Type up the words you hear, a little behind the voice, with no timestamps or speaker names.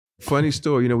Funny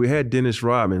story, we had Dennis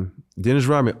Rodman. Dennis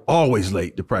Rodman always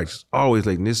late to practice, always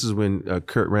late. And this is when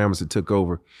Kurt Ramsey took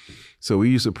over. So we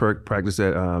used to practice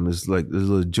at this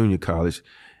little junior college,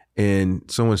 and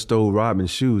someone stole Rodman's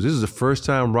shoes. This is the first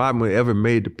time Rodman ever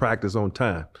made the practice on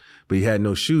time, but he had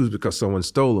no shoes because someone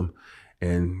stole them.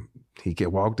 And he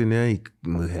walked in there.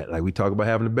 Like we talk about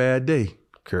having a bad day.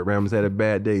 Kurt Ramsey had a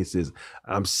bad day. He says,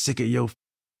 "I'm sick of your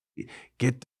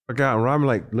get." Out. And Robin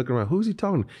looking around, who's he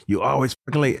talking to? You always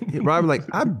fucking late. Robin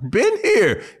I've been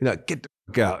here. Get the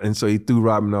fuck out. And so he threw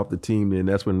Robin off the team, and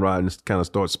that's when Robin kind of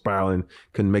started spiraling,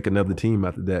 couldn't make another team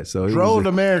after that. So drove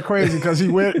the man crazy because he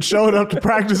showed up to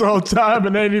practice on time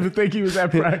and they didn't even think he was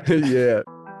at practice. Yeah.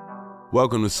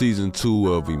 Welcome to season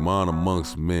 2 of Iman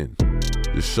Amongst Men,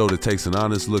 the show that takes an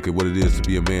honest look at what it is to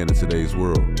be a man in today's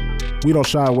world. We don't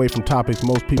shy away from topics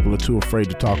most people are too afraid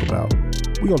to talk about.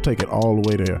 We're going to take it all the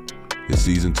way there. It's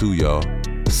season 2, y'all.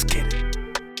 Let's get it.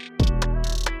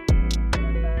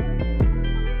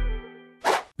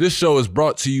 This show is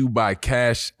brought to you by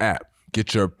Cash App.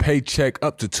 Get your paycheck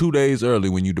up to 2 days early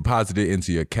when you deposit it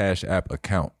into your Cash App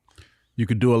account. You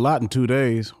could do a lot in 2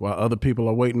 days while other people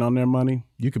are waiting on their money.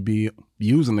 You could be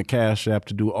using the Cash App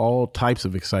to do all types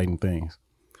of exciting things.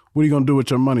 What are you going to do with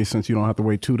your money since you don't have to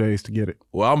wait 2 days to get it?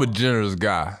 Well, I'm a generous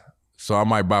guy, so I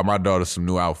might buy my daughter some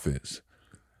new outfits.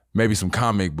 Maybe some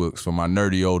comic books for my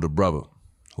nerdy older brother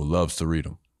who loves to read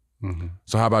them. Mm-hmm.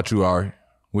 So how about you, Ari?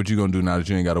 What you gonna do now that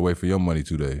you ain't gotta wait for your money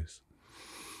 2 days?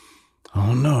 I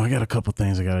don't know. I got a couple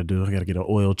things I gotta do. I gotta get an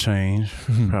oil change.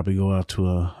 Probably go out to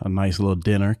a nice little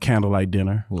dinner, candlelight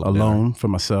dinner, alone for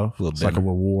myself. It's like a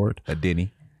reward. A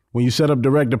dinny. When you set up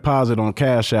direct deposit on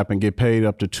Cash App and get paid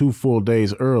up to 2 full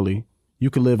days early, you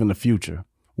can live in the future.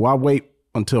 Why wait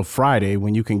until Friday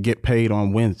when you can get paid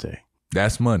on Wednesday?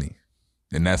 That's money.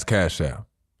 And that's Cash App.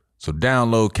 So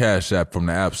download Cash App from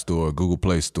the App Store or Google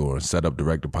Play Store and set up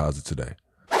direct deposit today.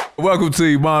 Welcome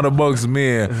to Iman Amongst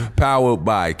Men, powered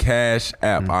by Cash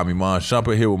App. I'm Iman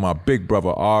Shumpert here with my big brother,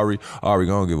 Ari. Ari,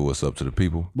 go on, give it what's up to the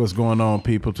people. What's going on,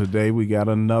 people? Today we got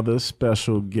another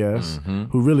special guest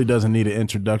who really doesn't need an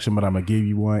introduction, but I'm going to give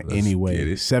you one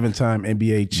anyway. 7-time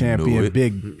NBA champion,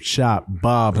 big shot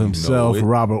Bob himself,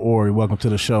 Robert Horry. Welcome to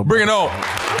the show. Bring it on.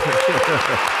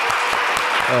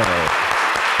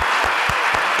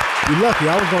 You're lucky.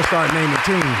 I was going to start naming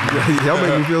teams. Y'all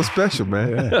make me feel special,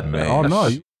 man. Yeah. Man. Oh, no.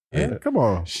 Yeah. Come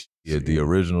on. Yeah, the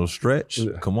original stretch.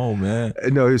 Come on, man.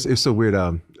 No, it's so weird.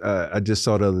 I just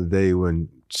saw the other day when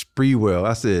Spreewell,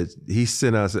 he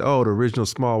sent out, I said, oh, the original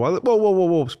small.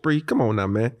 Whoa, Spree, come on now,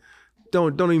 man.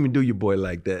 Don't even do your boy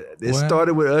like that. It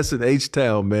started with us in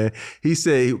H-Town, man. He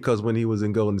said, because when he was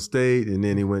in Golden State and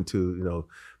then he went to,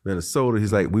 Minnesota,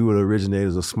 he's like, we were the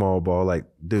originators of small ball. Like,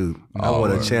 dude, I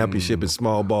won a championship in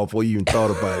small ball before you even thought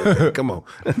about it. Man. Come on.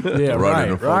 Yeah, right.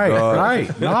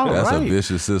 No, that's a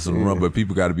vicious system to run, but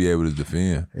people got to be able to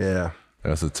defend. Yeah.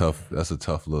 That's a tough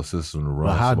little system to run.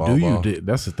 But how do you do?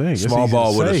 That's the thing. Small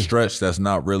ball with a stretch that's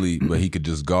not really, but he could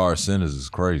just guard centers is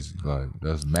crazy. Like,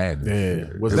 that's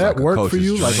madness. Yeah. Was that like work for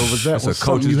you? Like, or was that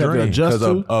something you had to adjust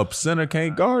to? Because a center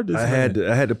can't guard this. I had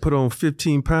to put on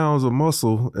 15 pounds of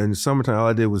muscle, and in the summertime, all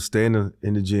I did was stay in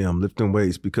the gym lifting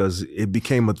weights because it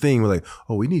became a thing. We're like,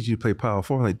 oh, we need you to play power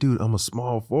forward. I'm like, dude, I'm a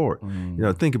small forward.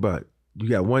 Think about it. You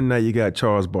got one night you got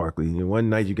Charles Barkley, and one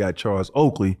night you got Charles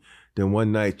Oakley. Then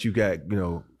one night you got,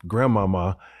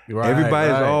 grandmama. Right,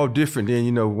 everybody's all different.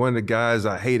 Then, one of the guys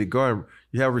I hated guarding,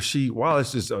 you have Rasheed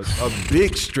Wallace, just a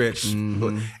big stretch.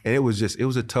 And it was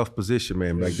a tough position,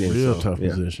 man, back then. Real tough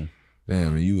position.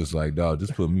 Damn, and you was like, dog,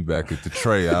 just put me back at the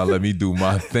tray. Let me do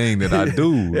my thing that I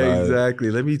do. Like.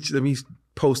 Exactly. Let me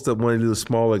post up one of these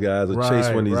smaller guys or chase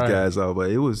one of these guys out.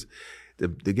 But it was, the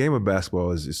game of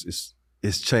basketball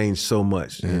it's changed so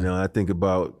much. I think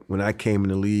about when I came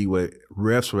in the league where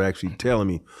refs were actually telling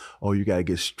me, oh, you got to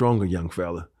get stronger, young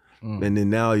fella. And then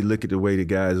now you look at the way the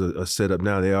guys are set up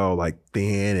now, they're all like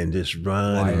thin and just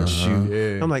run and shoot.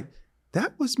 Yeah. I'm like,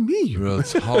 that was me. Real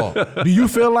tall. Do you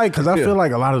feel like, because I feel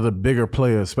like a lot of the bigger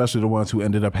players, especially the ones who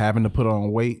ended up having to put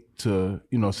on weight to,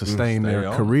 sustain their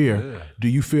career, do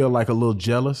you feel like a little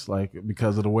jealous, like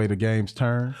because of the way the game's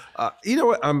turn? You know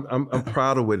what? I'm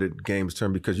proud of the way the game's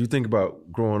turned because you think about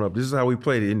growing up, this is how we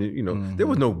played it. And, there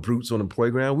was no brutes on the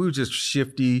playground. We were just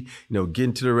shifty,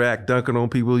 getting to the rack, dunking on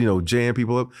people, jamming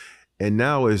people up. And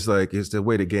now it's the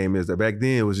way the game is. Back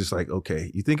then it was just like,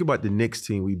 okay, you think about the Knicks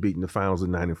team we beat in the finals in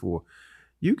 '94.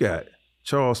 You got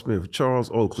Charles Smith,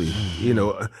 Charles Oakley,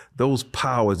 those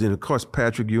powers. And of course,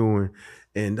 Patrick Ewing.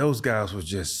 And those guys was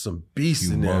just some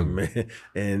beasts in there, man.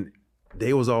 And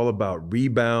they was all about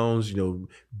rebounds,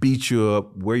 beat you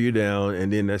up, wear you down.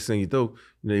 And then next thing you throw,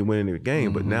 they win in the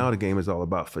game. But now the game is all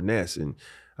about finesse. And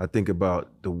I think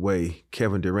about the way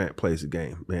Kevin Durant plays the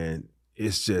game, man.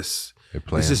 It's just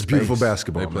beautiful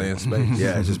basketball. They play in space.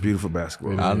 Yeah, it's just beautiful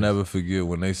basketball. I'll never forget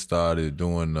when they started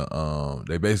doing the,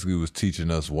 they basically was teaching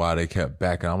us why they kept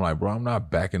backing. I'm like, bro, I'm not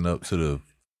backing up to the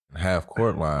half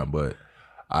court line, but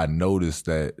I noticed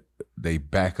that they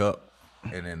back up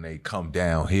and then they come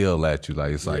downhill at you.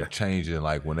 Like, it's like changing.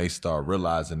 Like when they start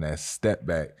realizing that step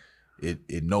back,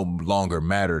 it no longer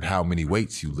mattered how many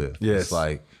weights you lift. Yes. It's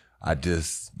like,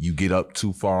 you get up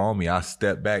too far on me, I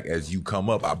step back as you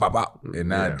come up, and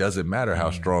now it doesn't matter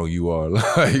how strong you are.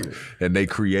 Like, and they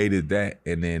created that,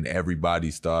 and then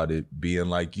everybody started being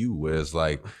like you, where it's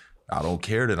like, I don't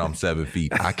care that I'm 7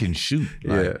 feet, I can shoot.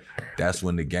 Like, that's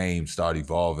when the game started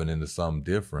evolving into something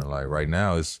different. Like right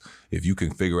now, it's if you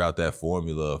can figure out that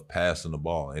formula of passing the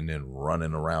ball and then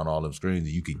running around all them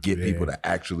screens, you can get people to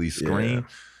actually screen.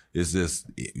 It's just,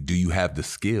 do you have the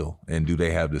skill and do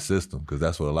they have the system? Because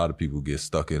that's what a lot of people get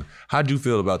stuck in. How'd you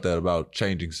feel about that, about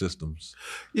changing systems?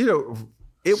 You know,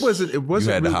 it wasn't. You had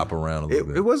really, to hop around a little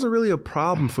bit. It wasn't really a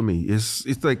problem for me.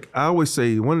 It's like I always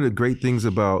say, one of the great things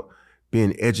about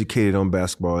being educated on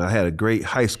basketball, I had a great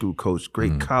high school coach,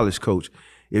 great college coach.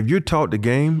 If you're taught the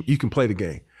game, you can play the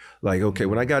game. Like, okay,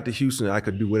 when I got to Houston, I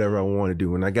could do whatever I wanted to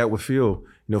do. When I got with Phil,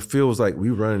 Phil was like, we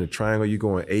running a triangle, you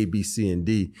going A, B, C, and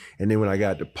D. And then when I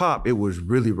got to Pop, it was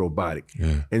really robotic.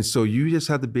 Yeah. And so you just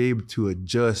have to be able to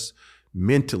adjust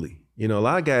mentally. A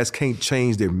lot of guys can't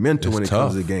change their mental when it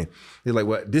comes to the game. They're like,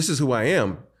 well, this is who I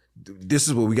am. This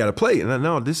is what we got to play. And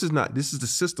no, this is not. This is the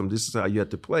system. This is how you have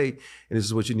to play. And this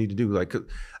is what you need to do. Like,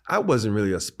 I wasn't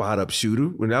really a spot up shooter.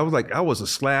 When I was a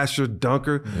slasher,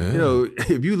 dunker. Yeah.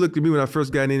 If you looked at me when I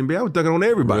first got in the NBA, I was dunking on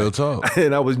everybody. Real talk.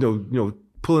 And I was,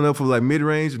 pulling up for like mid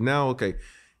range. Now, okay,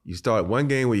 you start one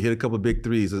game where you hit a couple of big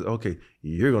threes. Okay,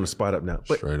 you're going to spot up now.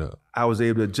 But straight up, I was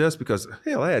able to adjust because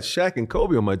hell, I had Shaq and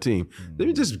Kobe on my team. Let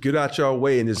me just get out your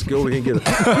way and just go over here and get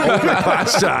a open pot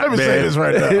shot. Let me say this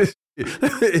right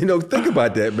now. Think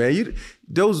about that, man.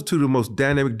 Those are two of the most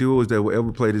dynamic duos that will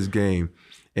ever play this game.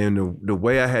 And the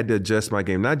way I had to adjust my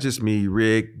game, not just me,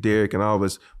 Rick, Derek, and all of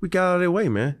us, we got out of their way,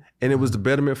 man. And it was the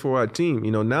betterment for our team.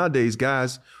 Nowadays,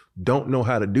 guys don't know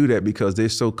how to do that because they're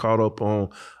so caught up on,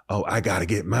 oh, I got to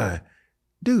get mine.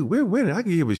 Dude, we're winning. I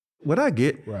can give a what I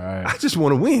get. Right. I just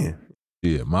want to win.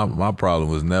 Yeah, my problem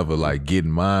was never like getting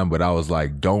mine, but I was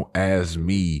like, don't ask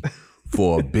me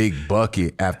for a big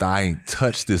bucket after I ain't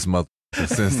touched this mother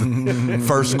since the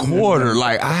first quarter.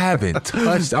 Like, I haven't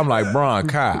touched. I'm like, Bron,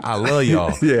 Kai, I love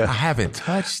y'all. Yeah. I haven't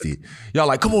touched it. Y'all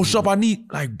like, come on, Shup, I need,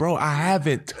 like, bro, I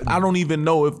don't even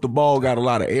know if the ball got a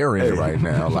lot of air in it right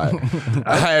now. Like,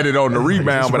 I had it on the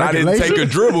rebound, but I didn't take a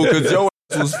dribble because your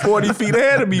ass was 40 feet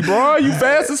ahead of me, bro. You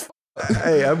fast as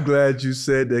Hey, I'm glad you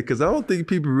said that because I don't think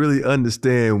people really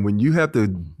understand when you have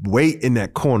to wait in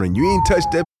that corner and you ain't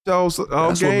touched that all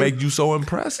That's game. What make you so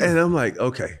impressive. And I'm like,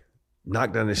 okay,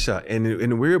 knock down the shot. And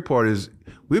the weird part is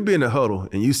we'll be in the huddle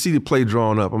and you see the play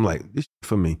drawn up. I'm like, this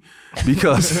for me.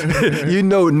 Because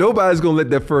nobody's going to let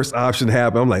that first option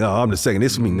happen. I'm like, oh, I'm the second.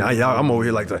 This for me. Now, y'all, I'm over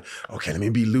here like, okay, let me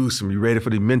be loose and be ready for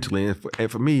the mentally.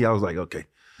 And for me, I was like, okay,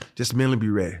 just mentally be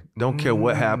ready. Don't care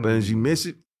what happens. You miss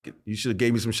it. You should have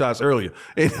gave me some shots earlier.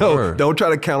 Don't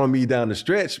try to count on me down the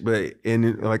stretch. But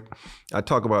like I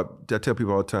tell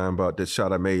people all the time about that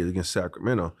shot I made against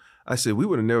Sacramento. I said we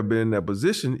would have never been in that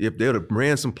position if they would have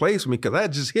ran some plays for me because I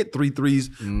had just hit 3 threes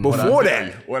before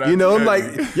that. I'm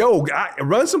like, yo,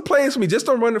 run some plays for me. Just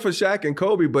don't run it for Shaq and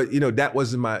Kobe. But that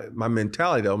wasn't my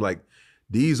mentality though. I'm like,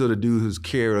 these are the dudes who's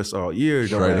carried us all year.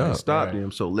 Don't have to stop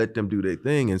them. So let them do their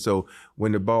thing. And so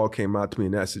when the ball came out to me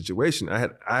in that situation,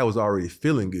 I was already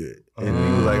feeling good. And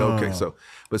he was like, okay, so,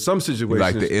 but some situations.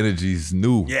 Like the energy's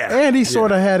new. Yeah. And he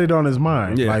sort of had it on his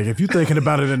mind. Yeah. Like if you're thinking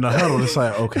about it in the huddle, it's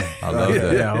like, okay. I love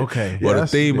that. Yeah, okay. Well, the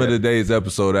theme of today's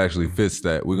episode actually fits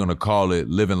that. We're going to call it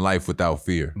Living Life Without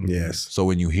Fear. Yes. So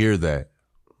when you hear that,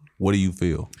 what do you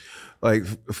feel? Like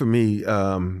for me,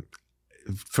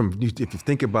 if you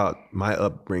think about my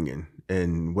upbringing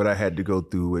and what I had to go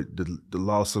through with the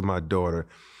loss of my daughter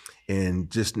and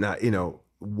just not,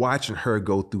 watching her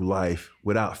go through life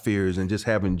without fears and just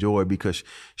having joy because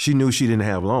she knew she didn't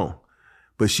have long,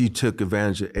 but she took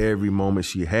advantage of every moment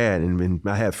she had. And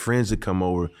I had friends that come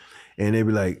over and they'd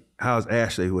be like, how's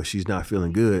Ashley? Well, she's not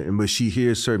feeling good. But she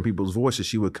hears certain people's voices.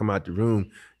 She would come out the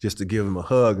room just to give them a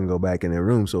hug and go back in their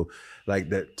room. So like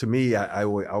that, to me, I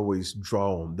always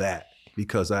draw on that.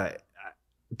 Because I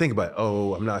think about,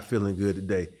 I'm not feeling good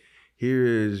today. Here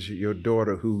is your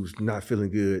daughter who's not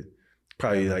feeling good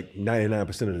probably like 99%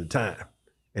 of the time.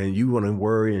 And you want to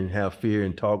worry and have fear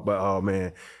and talk about, oh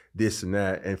man, this and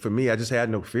that. And for me, I just had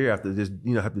no fear after this,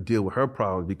 have to deal with her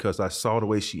problems because I saw the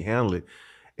way she handled it.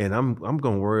 and I'm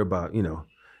gonna worry about,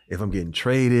 if I'm getting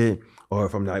traded or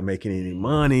if I'm not making any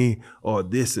money or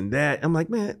this and that. I'm like,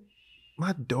 man,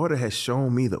 my daughter has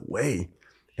shown me the way.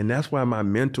 And that's why my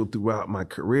mental throughout my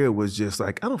career was just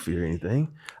like, I don't fear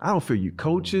anything. I don't fear you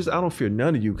coaches. I don't fear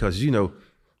none of you because,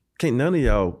 can't none of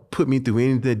y'all put me through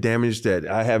any of the damage that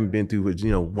I haven't been through with,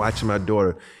 watching my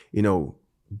daughter,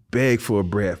 beg for a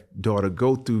breath, daughter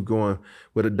go through going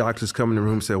where the doctors come in the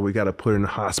room and say, we got to put her in the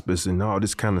hospice and all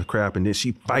this kind of crap. And then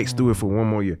she fights through it for one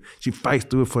more year. She fights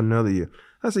through it for another year.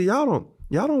 I said, y'all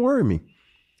don't worry me.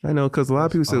 I know, because a lot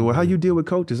of people say, well, how you deal with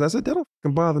coaches? I said, that don't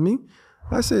fucking bother me.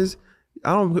 I says,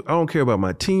 I don't care about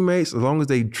my teammates as long as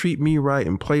they treat me right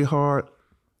and play hard.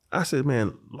 I said,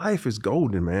 man, life is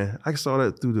golden, man. I saw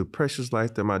that through the precious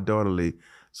life that my daughter led.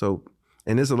 So,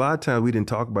 and there's a lot of times we didn't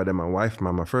talk about that,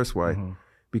 my first wife,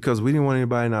 because we didn't want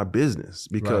anybody in our business,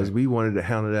 because we wanted to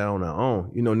handle that on our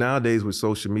own. Nowadays with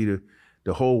social media,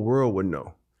 the whole world would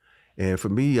know. And for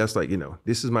me, I was like,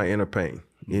 this is my inner pain.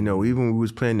 Even when we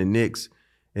was playing the Knicks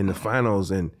in the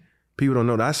finals, and people don't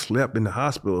know that I slept in the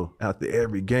hospital after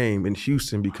every game in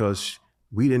Houston because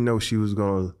we didn't know she was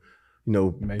going to,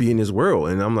 be in this world.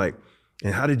 And I'm like,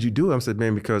 and how did you do it? I said,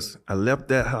 man, because I left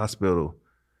that hospital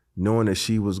knowing that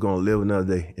she was going to live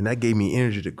another day. And that gave me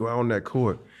energy to go out on that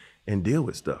court and deal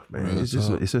with stuff, man. It's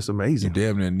just amazing. You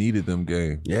damn near needed them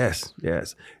games. Yes.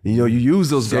 You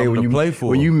use those games when you play for.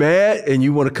 When you mad and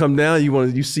you want to come down,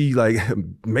 you see like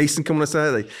Mason coming aside,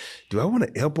 like, do I want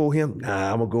to elbow him?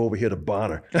 Nah, I'm gonna go over here to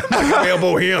Bonner. I'm gonna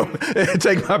elbow him and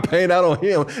take my pain out on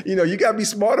him. You gotta be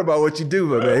smart about what you do,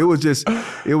 but man,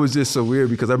 it was just so weird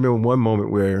because I remember one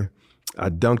moment where I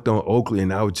dunked on Oakley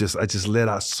and I just let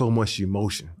out so much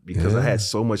emotion because I had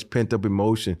so much pent up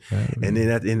emotion. And then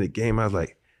at the end of the game, I was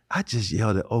like, I just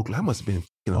yelled at Oakley. I must have been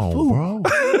a fool. Bro.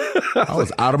 I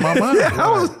was out of my mind. Yeah,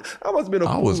 I must have been a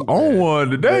fool. I was on one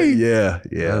today. Yeah.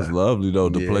 That's lovely though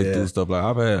to play through stuff like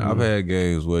I've had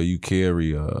games where you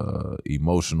carry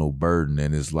emotional burden,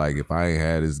 and it's like if I ain't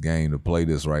had this game to play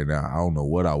this right now, I don't know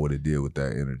what I would have did with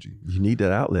that energy. You need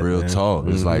that outlet. Real man. talk.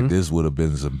 It's like this would have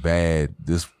been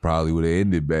this probably would have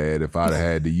ended bad if I'd have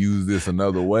had to use this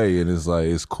another way. And it's like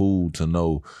it's cool to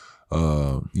know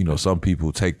some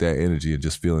people take that energy and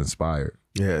just feel inspired.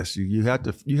 Yes, you have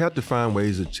to find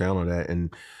ways to channel that,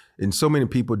 and so many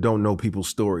people don't know people's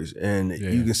stories, and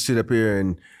you can sit up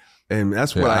here and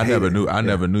that's what I never knew. I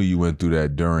never knew you went through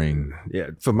that during. Yeah,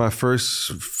 for my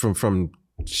first from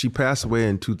she passed away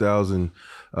in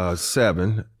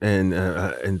 2007,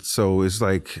 and so it's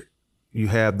like you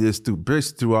have this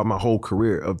throughout my whole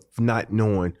career of not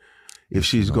knowing if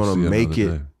she's going to make it.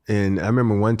 Day. And I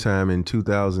remember one time in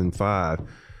 2005,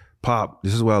 Pop.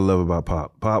 This is what I love about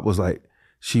Pop. Pop was like.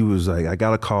 She was like, I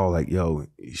got a call like, yo,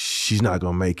 she's not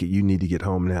going to make it. You need to get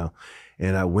home now.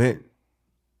 And I went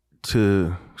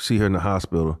to see her in the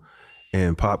hospital,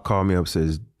 and Pop called me up and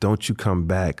says, don't you come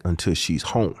back until she's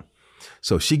home.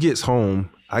 So she gets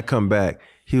home. I come back.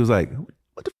 He was like,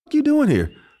 what the fuck you doing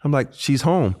here? I'm like, she's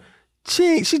home.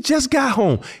 She just got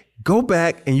home. Go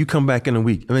back and you come back in a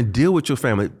week. I mean, deal with your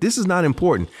family. This is not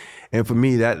important. And for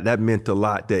me, that meant a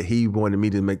lot that he wanted me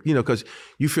to make, because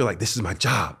you feel like this is my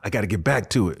job. I got to get back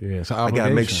to it. Yeah, I got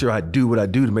to make sure I do what I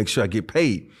do to make sure I get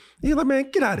paid. And you're like, man,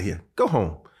 get out of here. Go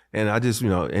home. And I just,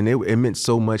 and it meant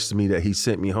so much to me that he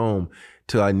sent me home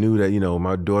till I knew that,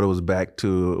 my daughter was back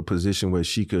to a position where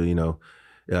she could,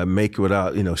 make it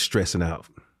without, stressing out.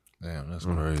 Damn, that's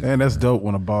crazy. And that's dope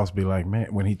when a boss be like, man,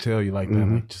 when he tell you like that,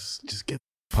 like, just get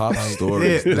Pop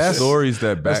stories. The stories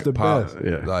that back Pop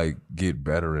best. like get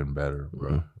better and better,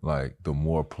 bro. Like the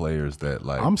more players that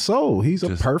like I'm sold. He's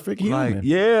a perfect human.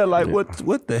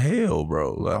 What the hell,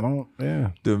 bro? Like,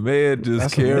 the man just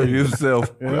That's carry amazing. himself.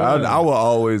 I will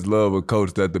always love a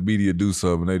coach that the media do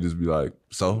something and they just be like,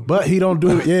 so? But he don't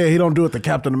do it. Yeah, he don't do it the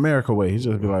Captain America way. He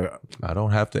just be like, I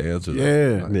don't have to answer that.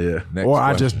 Yeah, Like, next or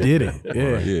I question. just did it.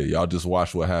 Yeah, Y'all just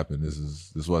watch what happened.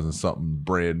 This wasn't something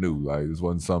brand new. Like this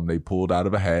wasn't something they pulled out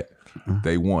of a hat.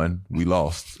 They won. We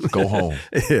lost. Go home.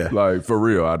 Yeah. Like for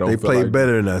real. I don't. They feel played like,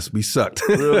 better than us. We sucked.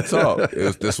 Real talk.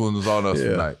 This one was on us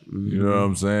tonight. You know what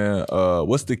I'm saying?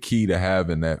 What's the key to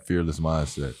having that fearless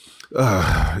mindset?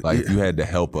 Like if you had to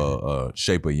help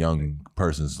shape a young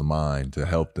person's mind to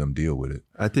help them deal with it.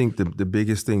 I think the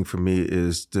biggest thing for me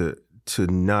is to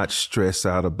not stress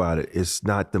out about it. It's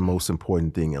not the most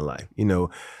important thing in life. Like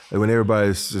when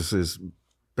everybody's just says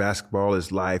basketball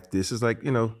is life, this is like,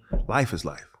 life is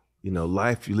life.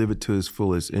 Life, you live it to its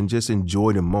fullest and just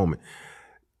enjoy the moment.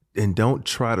 And don't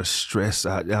try to stress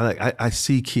out. I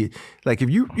see kids, like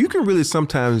if you can really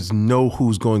sometimes know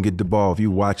who's going to get the ball if you're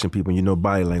watching people and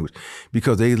body language,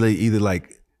 because they either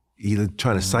like, either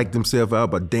trying to psych themselves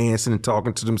out by dancing and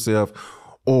talking to themselves,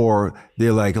 or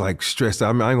they're like stressed out.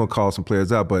 I mean, I ain't gonna call some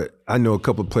players out, but I know a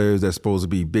couple of players that's supposed to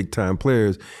be big time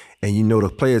players, and the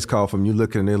players call from you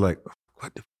looking and they're like,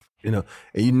 what the, and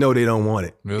they don't want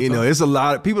it. It's a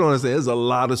lot of people don't understand. There's a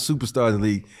lot of superstars in the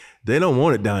league. They don't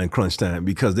want it down in crunch time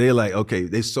because they're like, okay,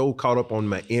 they're so caught up on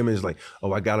my image, like,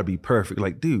 oh, I gotta be perfect.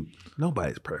 Like, dude,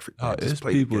 nobody's perfect. It's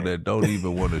people that don't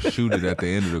even want to shoot it at the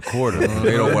end of the quarter.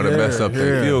 They don't want to mess up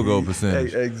their field goal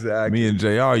percentage. Exactly. Me and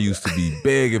JR used to be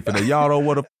begging for that. Y'all don't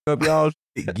want to up y'all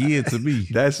shit. Give it to me.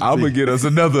 I'm going to get us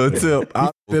another attempt.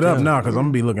 I'll fit up now because I'm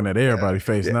going to be looking at everybody's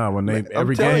face now when they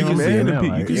every game you,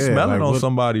 man, you can smell it on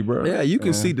somebody, bro. Yeah, you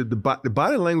can see the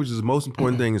body language is the most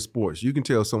important thing in sports. You can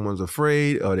tell someone's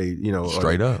afraid, or they,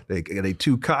 straight up. They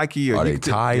too cocky, or are they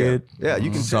tired? Yeah, you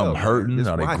can tell. Something hurting?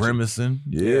 Are they grimacing?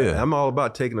 Yeah. I'm all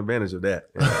about taking advantage of that.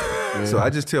 So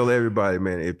I just tell everybody,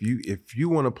 man, if you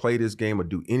want to play this game or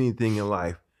do anything in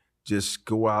life, just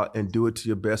go out and do it to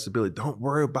your best ability. Don't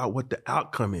worry about what the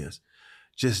outcome is.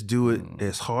 Just do it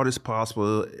as hard as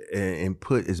possible and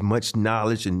put as much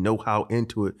knowledge and know-how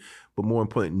into it. But more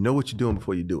important, know what you're doing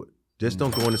before you do it. Just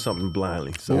don't go into something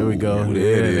blindly. So there we go.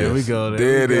 There we go.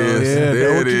 There it is. Yeah,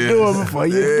 know what you're doing before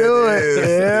you do it.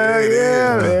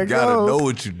 Yeah. There you gotta know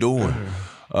what you're doing.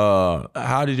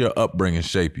 How did your upbringing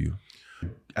shape you?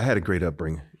 I had a great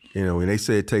upbringing. When they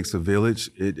say it takes a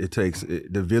village,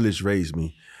 the village raised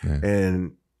me. Yeah.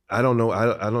 And I don't know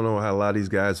how a lot of these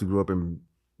guys who grew up in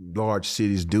large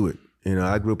cities do it.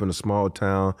 I grew up in a small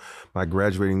town. My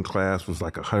graduating class was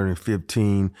like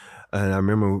 115. And I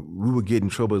remember we would get in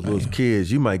trouble as little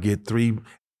kids. You might get 3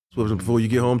 whippings before you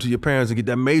get home to your parents and get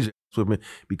that major whipping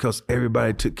because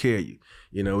everybody took care of you.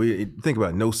 Think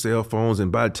about it, no cell phones,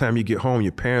 and by the time you get home,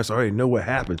 your parents already know what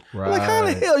happened. Right. Like, how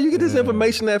the hell you get this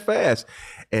information that fast?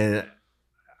 And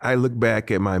I look back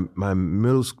at my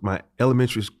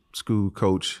elementary school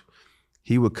coach.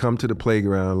 He would come to the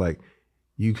playground like,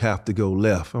 you have to go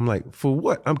left. I'm like, for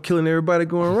what? I'm killing everybody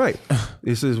going right.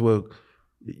 He says, well,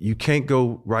 you can't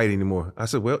go right anymore. I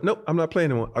said, well, nope, I'm not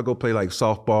playing anymore. I'll go play like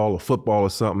softball or football or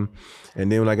something.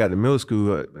 And then when I got to middle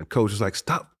school, coach was like,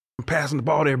 stop passing the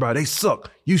ball to everybody. They suck.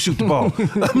 You shoot the ball.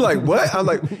 I'm like, what? I'm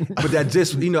like, but that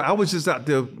just, I was just out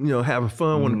there, having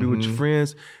fun, wanting to be with your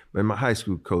friends. And my high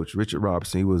school coach, Richard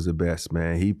Robertson, he was the best,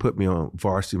 man. He put me on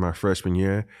varsity my freshman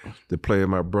year to play with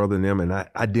my brother and them, and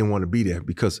I didn't want to be there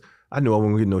because I knew I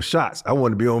wasn't getting no shots. I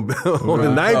wanted to be on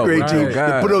the ninth grade team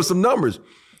to put up some numbers.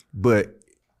 But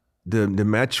the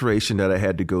maturation that I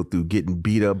had to go through, getting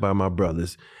beat up by my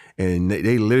brothers, and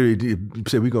they literally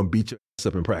said, we're going to beat your ass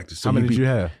up in practice. So how many did you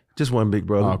have? Just one big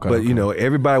brother. But,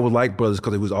 everybody was like brothers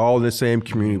because it was all in the same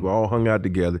community. We all hung out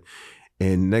together.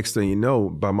 And next thing you know,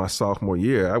 by my sophomore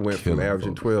year, I went from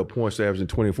averaging 12 points to averaging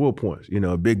 24 points.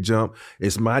 A big jump.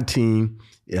 It's my team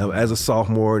as a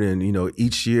sophomore, and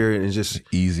each year, and it's just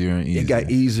easier and easier. It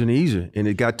got easier and easier, and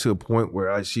it got to a point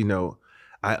where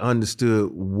I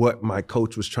understood what my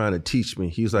coach was trying to teach me.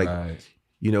 He was like,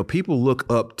 people look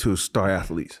up to star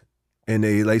athletes, and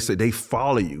they say they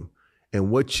follow you,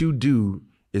 and what you do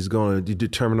is going to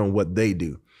determine on what they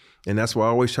do. And that's why I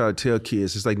always try to tell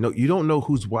kids, it's like, no, you don't know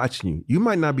who's watching you. You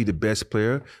might not be the best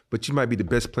player, but you might be the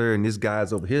best player in this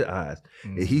guy's over his eyes.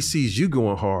 Mm-hmm. If he sees you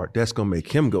going hard, that's going to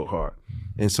make him go hard.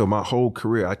 And so my whole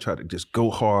career, I try to just go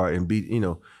hard and be,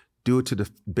 do it to the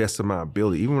best of my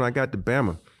ability. Even when I got to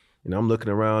Bama, I'm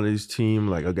looking around at this team,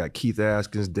 like I got Keith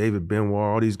Askins, David Benoit,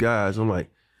 all these guys. I'm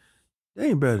like, they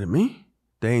ain't better than me.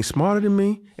 They ain't smarter than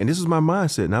me. And this is my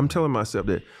mindset. And I'm telling myself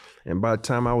that. And by the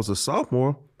time I was a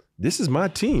sophomore, this is my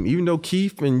team. Even though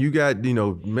Keith and you got,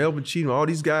 Melvin Cheatham, all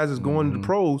these guys is going to the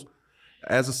pros,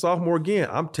 as a sophomore again,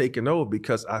 I'm taking over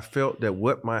because I felt that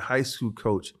what my high school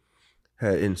coach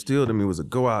had instilled in me was to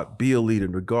go out, be a leader,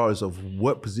 regardless of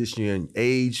what position you're in,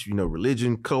 age,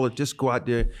 religion, color, just go out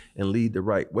there and lead the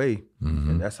right way. Mm-hmm.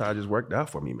 And that's how it just worked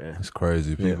out for me, man. It's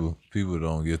crazy. People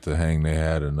don't get to hang their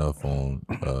hat enough on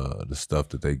the stuff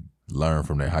that they learn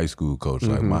from their high school coach.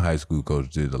 Like my high school coach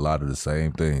did a lot of the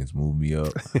same things, moved me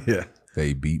up. Yeah.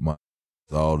 They beat my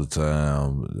all the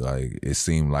time. Like it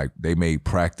seemed like they made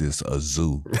practice a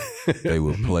zoo. They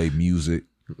would play music.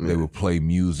 They would play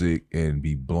music and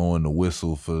be blowing the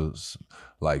whistle for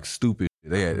like stupid.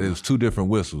 It was 2 different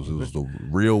whistles. It was the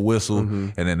real whistle,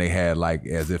 and then they had like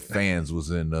as if fans was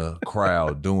in the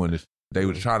crowd doing it. They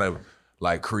were trying to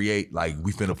like create like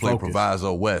we finna play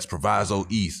Proviso West, Proviso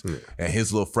East, and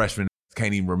his little freshman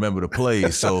can't even remember the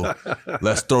plays. So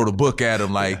let's throw the book at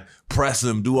him, like press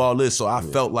him, do all this. So I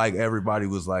felt like everybody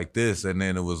was like this. And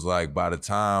then it was like by the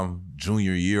time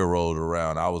junior year rolled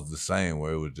around, I was the same,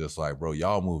 where it was just like, bro,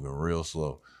 y'all moving real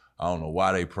slow. I don't know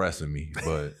why they pressing me,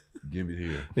 but Give it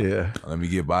here. Yeah. Let me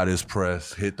get by this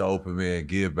press, hit the open man,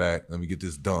 give back. Let me get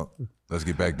this dunk. Let's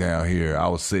get back down here. I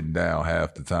was sitting down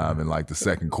half the time in like the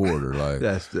second quarter. Like,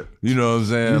 you know what I'm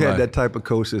saying? You had like, that type of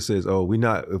coach that says, "Oh,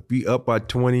 if we up by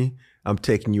 20, I'm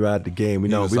taking you out the game." We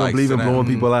don't believe in blowing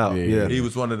people out. Yeah. He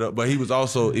was one of the, but he was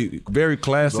also very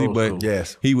classy. But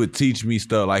yes, he would teach me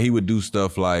stuff. Like he would do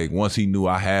stuff like once he knew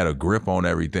I had a grip on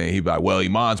everything, he'd be like, "Well,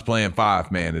 Iman's playing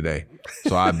 5-man today,"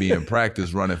 so I'd be in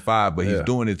practice running 5. But he's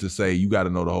doing it to say you got to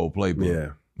know the whole playbook.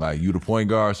 Yeah. Like you the point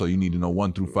guard, so you need to know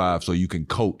 1 through 5 so you can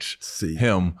coach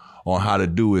him on how to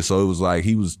do it. So it was like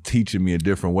he was teaching me a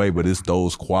different way, but it's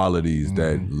those qualities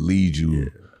that lead you. Yeah.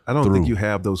 I don't think you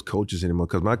have those coaches anymore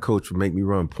because my coach would make me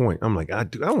run point. I'm like, I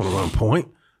don't want to run point.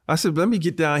 I said, let me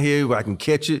get down here where I can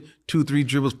catch it, 2-3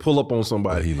 dribbles, pull up on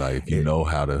somebody. But he like, if you know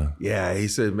how to. Yeah, he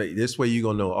said, this way you're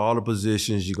going to know all the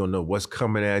positions. You're going to know what's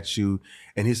coming at you.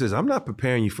 And he says, I'm not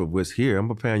preparing you for what's here. I'm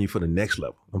preparing you for the next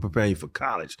level. I'm preparing you for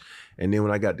college. And then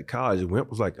when I got to college, Wimp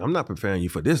was like, I'm not preparing you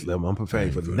for this level. I'm preparing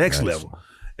you for the next level.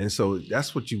 And so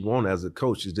that's what you want as a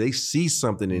coach is they see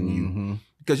something in you.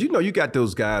 Because, you got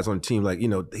those guys on the team like,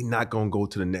 they're not going to go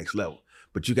to the next level.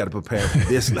 But you got to prepare for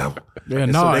this level. They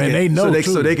know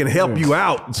so they can help you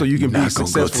out, so you can be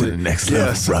successful. Go to the next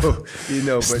level, brother.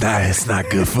 It's not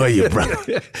good for you,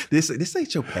 brother. this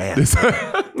ain't your path.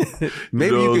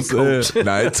 Maybe you can coach.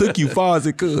 Nah, it took you far as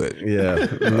it could. Yeah,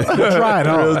 tried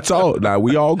hard. Real talk. Now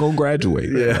we all gonna graduate.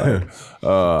 Yeah.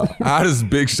 How does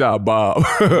Big Shot Bob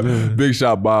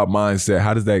mindset?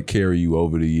 How does that carry you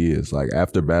over the years? Like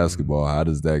after basketball, how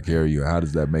does that carry you? How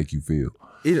does that make you feel?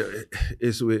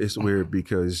 It's weird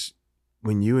because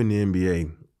when you in the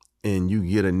NBA and you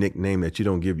get a nickname that you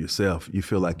don't give yourself, you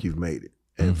feel like you've made it.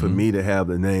 And for me to have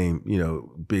the name,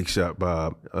 Big Shot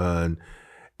Bob, and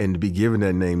to be given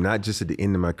that name not just at the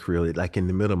end of my career, like in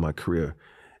the middle of my career,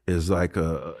 is like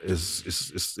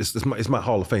it's my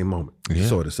Hall of Fame moment,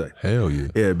 so to say. Hell yeah.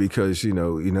 Yeah, because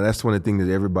that's one of the things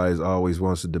that everybody's always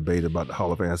wants to debate about the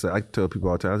Hall of Fame. I tell people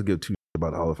all the time, I give two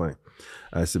about the Hall of Fame.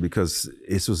 I said, because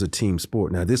this was a team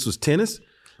sport. Now, this was tennis.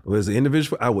 Or as an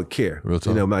individual, I would care. Real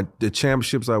talk. The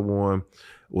championships I won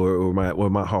were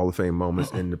my Hall of Fame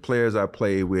moments, and the players I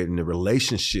played with, and the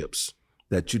relationships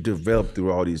that you develop through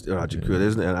all these throughout your career.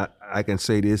 And I can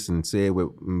say this and say it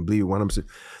and believe it 100%.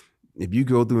 If you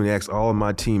go through and ask all of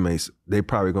my teammates, they're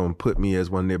probably going to put me as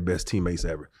one of their best teammates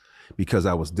ever, because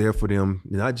I was there for them,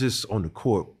 not just on the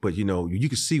court, but you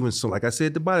can see when like I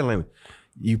said, the body language.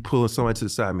 You pulling somebody to the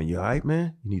side, man, you all right,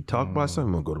 man? You need to talk about something?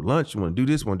 You want to go to lunch? You want to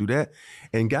do this? You want to do that?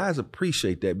 And guys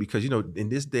appreciate that because, in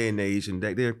this day and age, and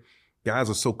that guys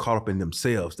are so caught up in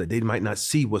themselves that they might not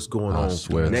see what's going on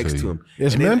next to them.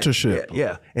 It's mentorship.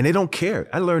 Yeah. And they don't care.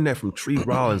 I learned that from Tree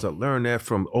Rollins. I learned that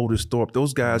from Otis Thorpe.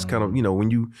 Those guys kind of,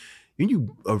 when you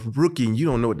a rookie and you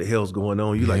don't know what the hell's going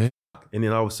on, you like, and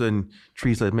then all of a sudden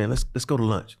Tree's like, man, let's go to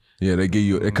lunch. Yeah, they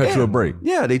cut you a break.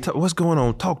 Yeah, what's going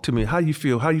on? Talk to me. How do you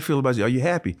feel? How do you feel about it? Are you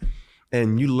happy?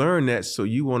 And you learn that, so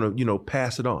you want to,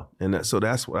 pass it on. And so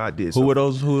that's what I did. Who are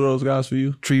those guys for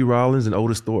you? Tree Rollins and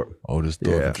Otis Thorpe. Otis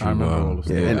Thorpe. Yeah, I remember Otis.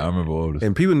 I remember Otis.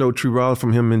 And people know Tree Rollins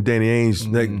from him and Danny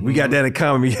Ainge. Like, we got that in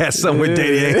common. We had something with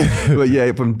Danny Ainge. But yeah,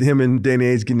 from him and Danny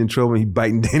Ainge getting in trouble, and he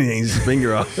biting Danny Ainge's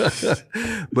finger off.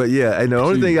 But yeah, and the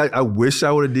only thing I wish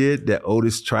I would have did that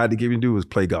Otis tried to get me to do was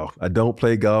play golf. I don't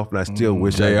play golf, and I still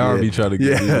wish I did. Tried to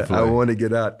get me to play. I want to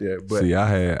get out there. But see, I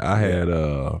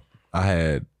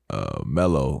had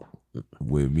Melo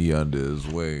with me under his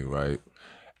wing, right?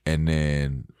 And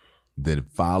then the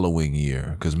following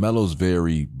year, because Melo's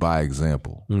very by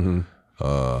example.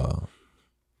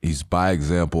 He's by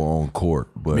example on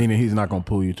court, but meaning he's not gonna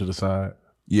pull you to the side.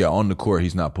 Yeah, on the court,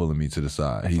 he's not pulling me to the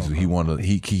side.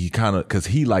 He kind of, because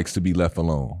he likes to be left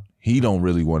alone. He don't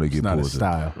really want to get pulled. It's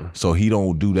not his style. So he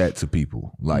don't do that to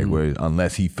people, like where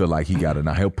unless he feel like he got it.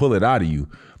 Now he'll pull it out of you,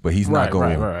 but he's not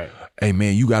going. Right. Hey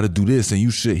man, you got to do this, and you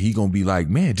should. He gonna be like,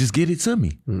 man, just get it to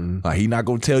me. Like he not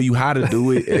gonna tell you how to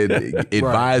do it and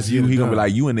advise you. He gonna be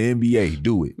like, you in the NBA,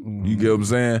 do it. You get what I'm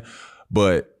saying?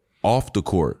 But off the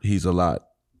court, he's a lot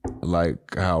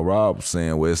like how Rob was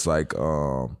saying, where it's like,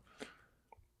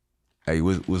 hey,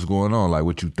 what's going on? Like,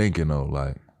 what you thinking of?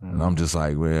 Like, and I'm just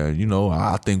like, well,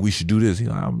 I think we should do this.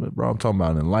 I'm talking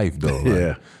about in life though. Like,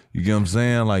 yeah. You get what I'm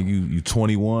saying? Like you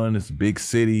 21, it's a big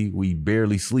city. We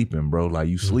barely sleeping, bro. Like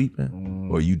you sleeping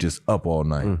or you just up all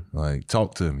night? Like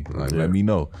talk to me. Like let me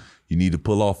know. You need to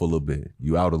pull off a little bit.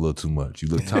 You out a little too much. You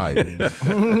look tired. You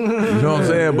know what I'm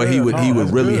saying? But he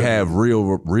would really have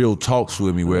real talks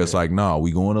with me where it's like, nah,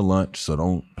 we going to lunch, so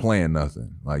don't plan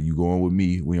nothing. Like you going with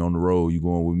me, we on the road. You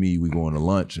going with me, we going to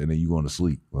lunch, and then you going to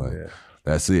sleep. Like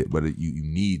That's it. But you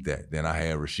need that. Then I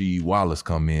had Rasheed Wallace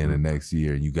come in the next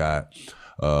year, and you got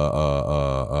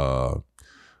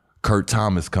Kurt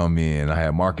Thomas come in. I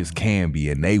had Marcus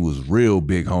Camby, and they was real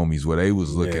big homies where they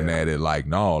was looking at it like,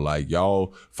 no, like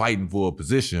y'all fighting for a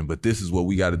position, but this is what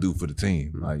we got to do for the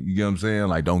team. Like, you get what I'm saying?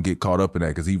 Like, don't get caught up in that,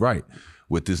 because he right.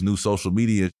 With this new social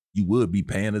media, you would be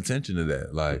paying attention to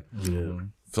that. Like,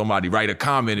 somebody write a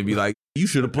comment and be like, you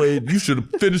should have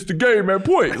finished the game at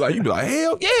point. Like, you be like,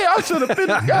 hell yeah, I should have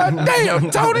finished. God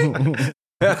damn, Tony.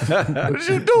 What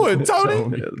you doing,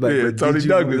 Tony? Like, Tony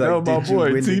Douglas, that was my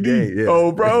boy, TD. Yeah.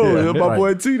 Oh, bro, that was my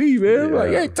boy, TD, man.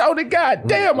 Like, hey, Tony, god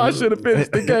damn, I should have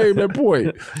finished the game at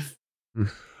point.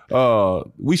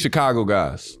 We Chicago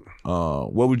guys.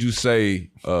 What would you say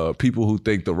people who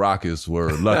think the Rockets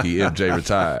were lucky MJ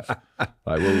retired?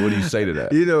 Like, what do you say to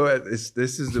that? You know, this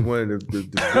is one of the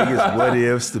biggest what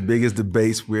ifs, the biggest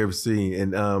debates we've ever seen.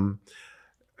 And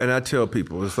I tell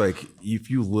people, it's like,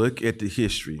 if you look at the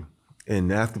history,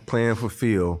 and after playing for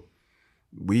Phil,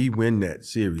 we win that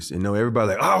series. And everybody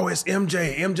like, oh, it's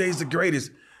MJ. MJ's the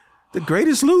greatest. The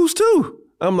greatest lose too.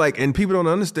 I'm like, and people don't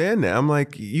understand that. I'm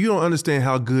like, you don't understand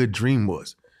how good Dream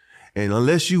was. And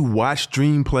unless you watch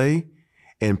Dream play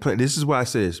and play, this is why I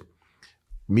says,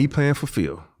 me playing for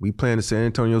Phil, we playing the San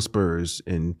Antonio Spurs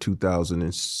in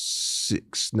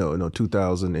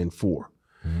 2004.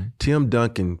 Mm-hmm. Tim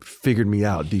Duncan figured me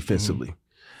out defensively. Mm-hmm.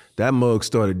 That mug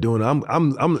started doing.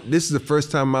 This is the first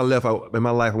time in my life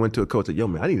I went to a coach that, yo,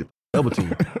 man, I need a double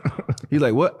team. He's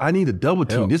like, what? I need a double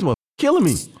team. This motherfucker killing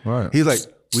me. Right. He's like,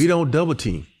 we don't double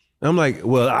team. I'm like,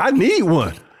 well, I need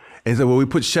one. And so, well, we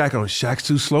put Shaq on. Shaq's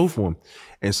too slow for him.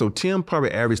 And so Tim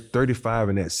probably averaged 35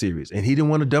 in that series, and he didn't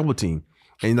want to double team.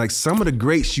 And like some of the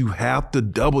greats, you have to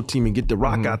double team and get the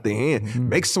rock out their hand,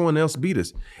 make someone else beat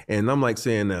us. And I'm like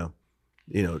saying now,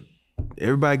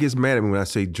 everybody gets mad at me when I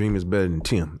say Dream is better than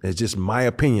Tim. It's just my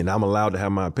opinion. I'm allowed to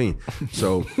have my opinion.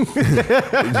 So, Dream,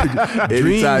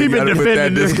 he been defending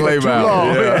that disclaimer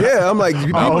out. Yeah, I'm like,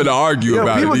 I'm going to argue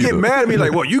about it. People get mad at me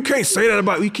like, well, you can't say that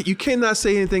about, you cannot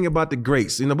say anything about the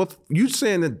greats. But you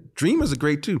saying that Dream is a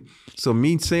great too. So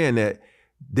me saying that,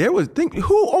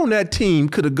 who on that team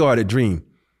could have guarded Dream?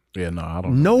 Yeah, no, I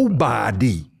don't.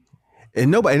 Nobody.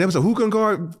 And they was like, who can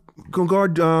guard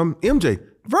MJ?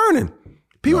 Vernon.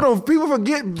 People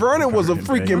forget Vernon was a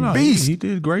freaking beast. He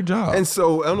did a great job. And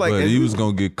so I'm like, but he was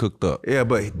gonna get cooked up. Yeah,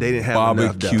 but they didn't have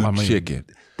barbecue chicken.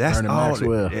 That's Vernon all.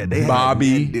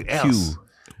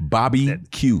 Bobby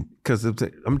Q. Because I'm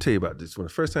gonna tell you about this. When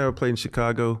the first time I played in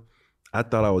Chicago, I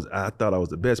thought I was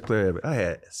the best player ever. I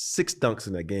had 6 dunks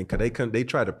in that game because they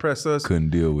tried to press us. Couldn't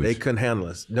deal with. They couldn't handle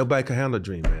us. Nobody could handle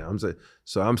Dream, man.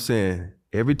 I'm saying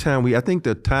every time I think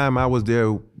the time I was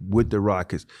there with the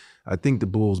Rockets, I think the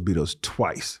Bulls beat us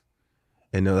twice.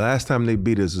 And the last time they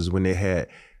beat us is when they had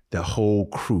the whole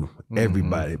crew,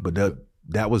 everybody. But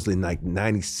that was in like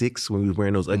 96 when we were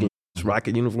wearing those ugly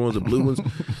Rocket uniforms, the blue ones.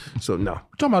 So no. You're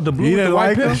talking about the blue with the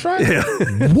white pinstripe? Yeah.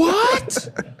 What?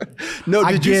 No,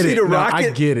 did you see the Rocket? I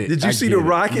get it. Did you see the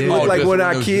Rocket look like when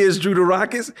our kids drew the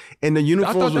Rockets and the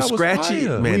uniforms were scratchy?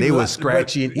 Man, they were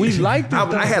scratchy. We liked it.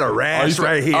 I had a rash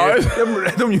right here.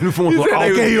 Them uniforms were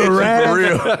all gave you a rash? For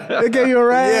real. They gave you a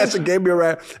rash? Yes, it gave me a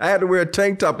rash. I had to wear a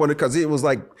tank top on it because the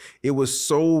material was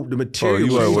so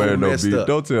messed up.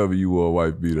 Don't tell me you wore a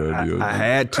white beater. I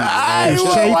had to. He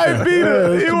wore a white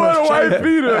beater. He wore a white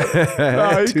beater.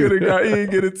 Nah, he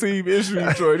didn't get a team issue in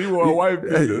Detroit. He wore a white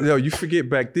beater. No, you forget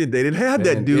back then they didn't have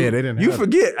that, dude. Yeah, they didn't. You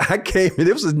forget. I came in.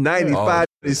 It was 95,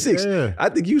 96. Yeah. I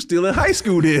think you still in high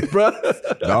school then, bro.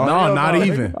 No, not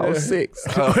even. I was 6.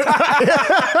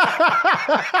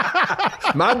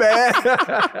 My bad.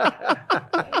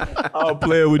 I was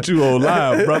playing with you on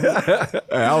live, brother.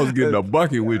 Hey, I was getting a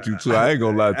bucket with you too. I ain't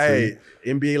gonna lie to you.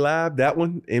 NBA Live, that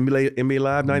one, NBA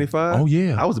Live 95. Oh,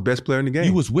 yeah. I was the best player in the game.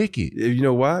 You was wicked. You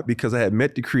know why? Because I had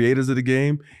met the creators of the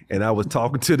game and I was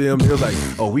talking to them. They was like,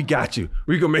 oh, we got you.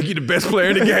 We're going to make you the best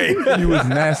player in the game. You was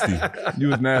nasty.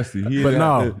 But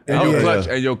no.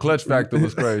 And your clutch factor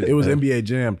was crazy. It was NBA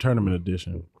Jam Tournament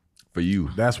Edition. For you.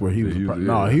 That's where he was.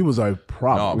 No, he was a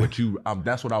problem. No, but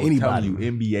that's what I was telling you.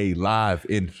 NBA Live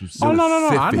in specific. Oh, no.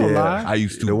 I know Live. I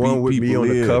used to the beat one with people me on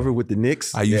in. The cover with the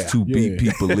Knicks. I used to beat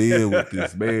people in with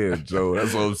this man, Joe.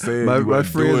 That's what I'm saying. My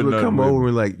friends would come over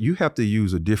and like, you have to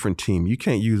use a different team. You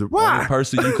can't use it. Why?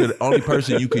 Only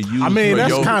person you could use. I mean,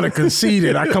 that's kind of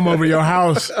conceited. I come over your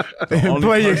house and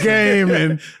play your game,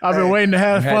 and I've been waiting to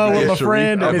have fun with my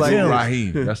friend, and it's him.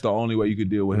 Raheem. That's the only way you could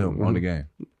deal with him on the game.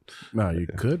 No, you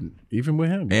couldn't. Even with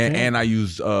him. And I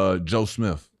used Joe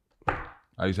Smith.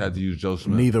 I used to have to use Joe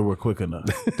Smith. Neither were quick enough.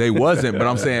 They wasn't, but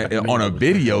I'm saying on a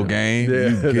video game,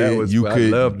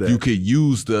 you could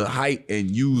use the height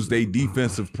and use their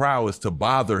defensive prowess to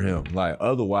bother him. Like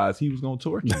otherwise, he was gonna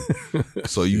torch you.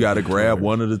 So you got to grab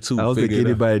one of the two. I don't think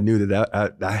anybody knew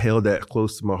that I held that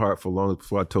close to my heart for long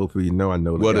before I told people. I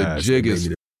know. Well, the jig is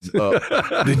up.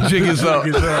 The jig is up.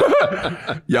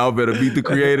 Y'all better beat the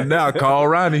creator now. Call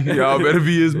Ronnie. Y'all better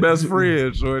be his best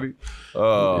friend, shorty.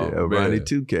 Ronnie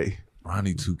 2K.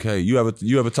 Ronnie 2K.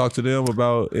 You ever talk to them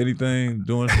about anything,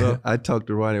 doing stuff? I talked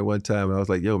to Ronnie one time and I was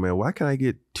like, yo, man, why can't I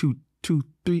get 2,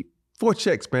 3, 4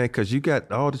 checks, man? Because you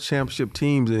got all the championship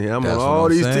teams in here. I'm on all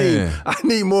these teams. I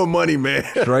need more money, man.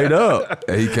 Straight up.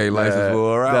 And he can't license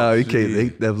for her out. No, he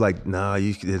can't. They was like, no,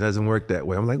 it doesn't work that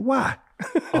way. I'm like, why?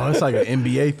 Oh, it's like an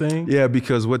NBA thing? Yeah,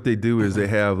 because what they do is they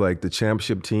have like the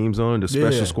championship teams on, the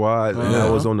special squad. And I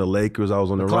was on the Lakers, I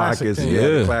was on the Rockets.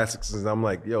 The classics. And I'm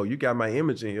like, yo, you got my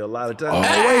image in here a lot of times.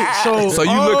 Oh, wait, so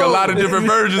you look a lot of different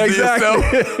versions of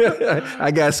yourself.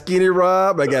 I got Skinny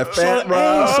Rob, I got Fat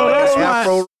Rob, so that's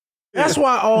Afro. That's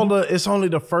why it's only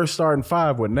the first starting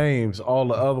 5 with names. All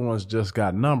the other ones just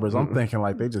got numbers. I'm thinking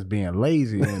like they just being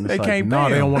lazy. And they can't pay. No,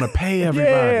 they don't want to pay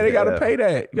everybody. Yeah, they got to pay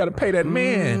that. You got to pay that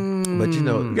man. But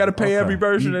you got to pay every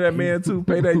version of that man too.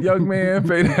 Pay that young man.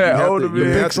 Pay that older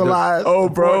man. Pixelized. Oh,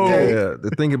 bro. Yeah.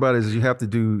 The thing about it is you have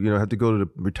to have to go to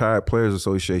the Retired Players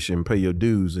Association and pay your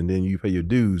dues, and then you pay your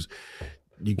dues.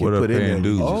 You get put in there.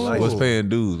 Dues? What's paying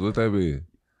dues? What's that mean?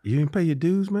 You didn't pay your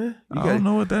dues, man? I don't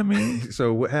know what that means.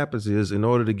 So what happens is in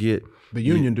order to get... The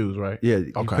union dues, right? Yeah,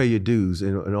 you pay your dues.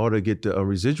 In order to get the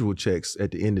residual checks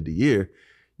at the end of the year,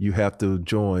 you have to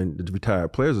join the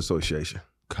Retired Players Association.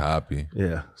 Copy.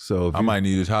 Yeah. So I might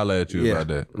need to holler at you about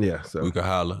that. Yeah. So we could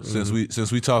holler. Since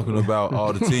we talking about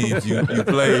all the teams you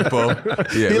played for,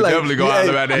 we definitely go holler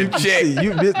about that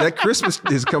check. That Christmas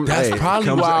is coming. That's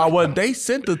probably why I wasn't. They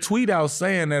sent the tweet out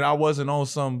saying that I wasn't on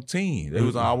some team. It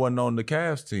was I wasn't on the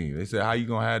Cavs team. They said, how you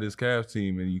gonna have this Cavs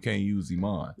team and you can't use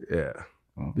Iman? Yeah.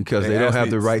 Because they don't have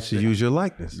the rights to use your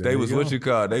likeness. They was They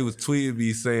was tweeting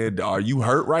me saying, "Are you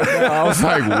hurt right now?" I was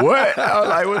like, "What?" I was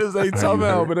like, "What is they talking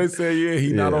about?" But they said, "Yeah,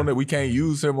 he not on it. We can't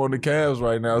use him on the Cavs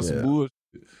right now." It's some bullshit.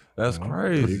 That's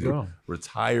crazy. There you go.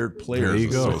 Retired Players. There you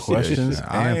go. Questions.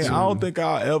 I don't think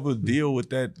I'll ever deal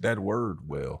with that word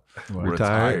well.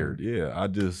 Retired. Yeah.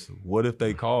 What if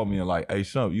they call me and like, "Hey,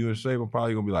 Shump, you in shape?" I'm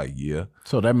probably gonna be like, "Yeah."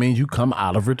 So that means you come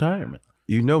out of retirement.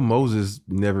 Moses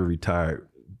never retired.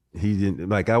 He didn't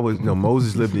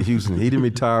Moses lived in Houston. He didn't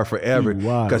retire forever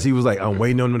because he was like, I'm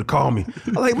waiting on them to call me.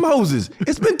 I'm like, Moses,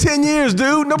 it's been 10 years,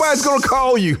 dude. Nobody's gonna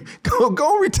call you.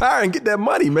 Go retire and get that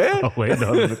money, man. I'm waiting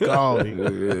on them to call me.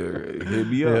 Hit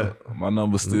me up. My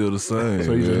number's still the same.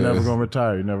 So you just never gonna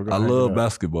retire. You never gonna. I love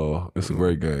basketball. It's a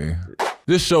great game.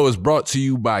 This show is brought to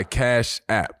you by Cash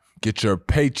App. Get your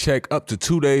paycheck up to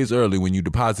 2 days early when you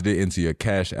deposit it into your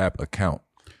Cash App account.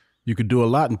 You could do a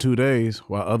lot in 2 days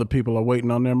while other people are waiting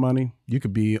on their money. You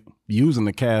could be using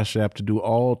the Cash App to do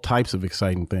all types of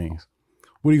exciting things.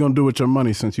 What are you going to do with your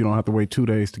money since you don't have to wait 2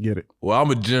 days to get it? Well, I'm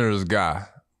a generous guy,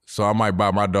 so I might buy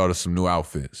my daughter some new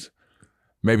outfits.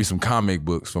 Maybe some comic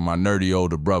books for my nerdy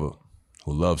older brother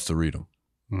who loves to read them.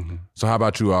 Mm-hmm. So how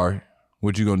about you, Ari?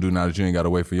 What you going to do now that you ain't got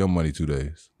to wait for your money 2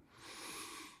 days?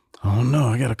 I don't know.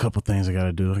 I got a couple things I got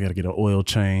to do. I got to get an oil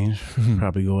change.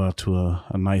 Probably go out to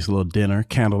a nice little dinner,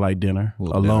 candlelight dinner,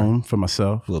 alone for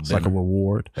myself. It's like a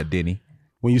reward. A Denny.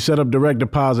 When you set up direct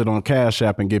deposit on Cash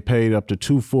App and get paid up to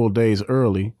 2 full days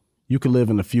early, you can live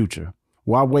in the future.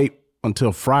 Why wait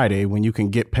until Friday when you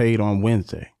can get paid on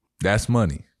Wednesday? That's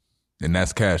money, and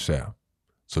that's Cash App.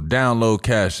 So download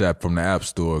Cash App from the App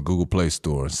Store or Google Play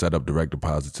Store and set up direct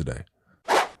deposit today.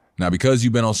 Now, because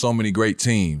you've been on so many great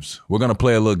teams, we're going to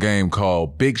play a little game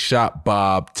called Big Shot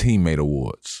Bob Teammate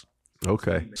Awards.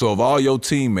 Okay. So of all your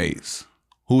teammates,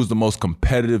 who's the most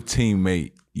competitive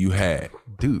teammate you had?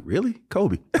 Dude, really?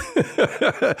 Kobe.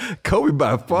 Kobe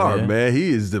by far, man. He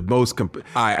is the most All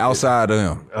right, outside of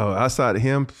him. Oh, outside of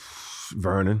him,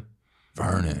 Vernon.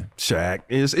 Shaq.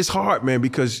 It's hard, man,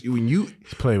 because when you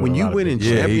win in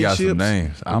championships, he got some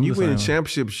names. When you win in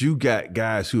championships, you got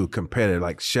guys who are competitive.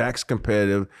 Like Shaq's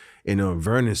competitive,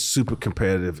 Vernon's super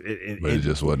competitive. But it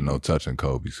just wasn't no touching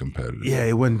Kobe's competitive. Yeah,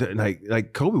 it wasn't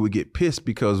like Kobe would get pissed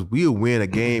because we'll win a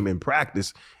game in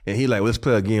practice, and he like, let's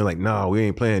play a game. Like, no, we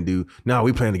ain't playing, dude. No,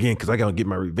 we playing again because I gotta get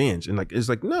my revenge. And like, it's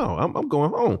like, no, I'm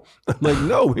going home. Like,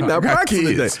 no, we're not practicing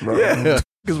today. Bro. Yeah.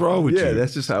 What's wrong with you? Yeah,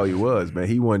 that's just how he was, man.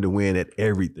 He wanted to win at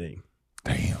everything.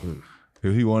 Damn.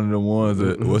 He one of the ones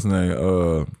that, what's his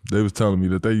name? They was telling me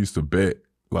that they used to bet,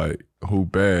 like, who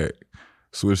bag.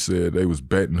 Swish said they was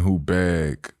betting who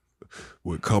bag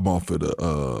would come off of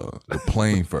the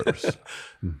plane first.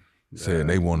 Saying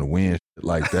they want to win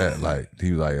like that. Like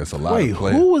he was like, it's a lot of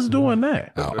players. Who was doing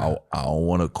that? I don't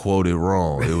want to quote it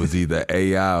wrong. It was either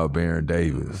AI or Baron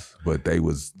Davis, but they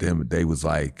was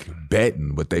like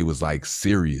betting, but they was like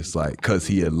serious, like because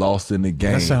he had lost in the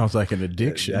game. That sounds like an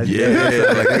addiction.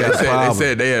 Yeah, like they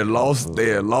said they had lost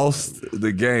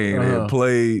the game. They had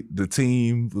played. The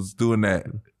team was doing that.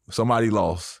 Somebody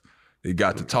lost. They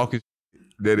got to talking.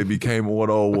 Then it became a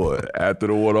 1-on-1. After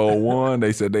the 1-on-1,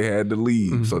 they said they had to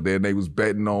leave. So then they was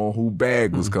betting on who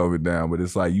bag was coming down. But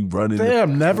it's like you run into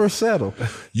never settle.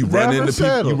 You run into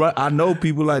people. I know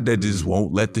people like that just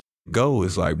won't let the go.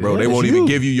 It's like, bro, they won't even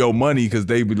give you your money because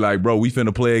they be like, bro, we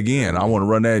finna play again. I want to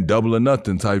run that double or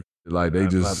nothing type. Like they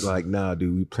just like, nah,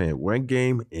 dude, we playing one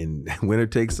game and winner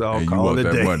takes all. And you want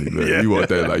that day. money, man. Yeah. You want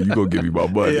that, like you gonna give me my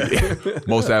money.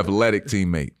 Most athletic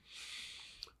teammate.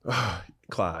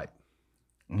 Clyde.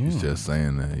 He's just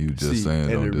saying that. You just saying.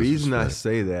 And the reason I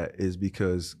say that is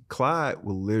because Clyde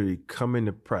will literally come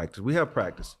into practice. We have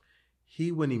practice.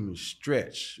 He wouldn't even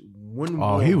stretch.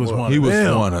 He was one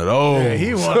of those. Yeah,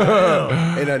 he one of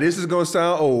them. And now this is gonna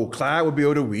sound old. Clyde would be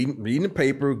able to reading the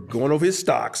paper, going over his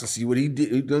stocks and see what he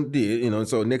did. You know.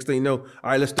 So next thing you know,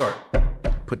 all right, let's start.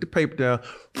 Put the paper down,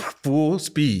 full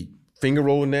speed, finger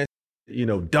rolling that. You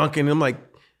know, dunking. I'm like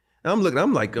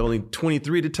only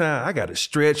 23 at the time. I got to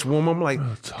stretch, warm. I'm like,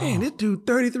 man, this dude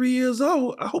 33 years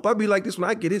old. I hope I be like this when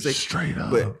I get his age. Straight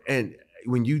up. And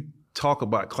when you talk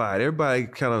about Clyde, everybody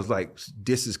kind of like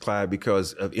disses Clyde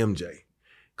because of MJ.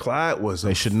 Clyde was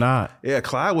They should not. Yeah,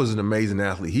 Clyde was an amazing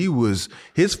athlete.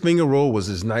 His finger roll was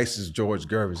as nice as George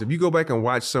Gervin's. If you go back and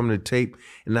watch some of the tape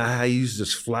and how he used to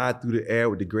just fly through the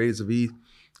air with the greatest of ease,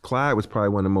 Clyde was probably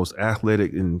one of the most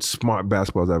athletic and smart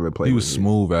basketballs I've ever played. He was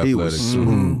smooth athletic. He was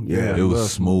smooth. Yeah, it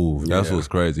was smooth. That's what's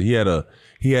crazy.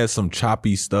 He had some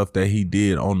choppy stuff that he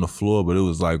did on the floor, but it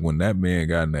was like when that man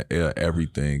got in the air,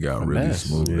 everything got really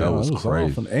smooth. Yeah, that was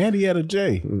crazy. Awesome. And he had a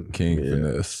J. King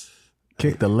finesse.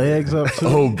 Kick the legs up too.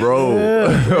 Oh, bro.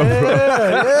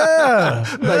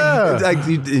 Like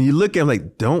you look at him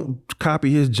like, don't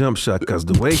copy his jump shot because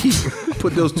the way he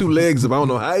put those two legs up, I don't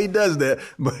know how he does that,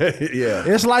 but yeah.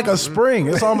 It's like a spring.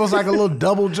 It's almost like a little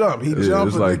double jump. He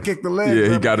jumps and then kick the legs.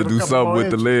 Yeah, he got to do something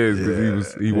with the legs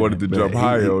because he wanted to jump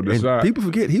higher on the shot. People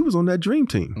forget he was on that dream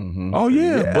team. Mm-hmm. Oh,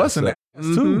 yeah. Busting that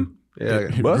too. Yeah.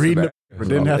 Didn't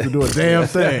have to do a damn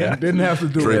thing. Didn't have to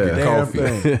do a damn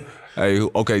thing. Hey,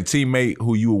 okay, teammate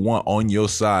who you would want on your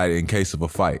side in case of a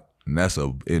fight. And that's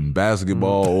in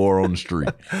basketball or on the street.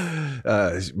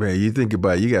 Man, you think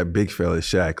about it, you got big fella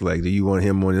Shaq. Like, do you want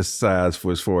him on his side as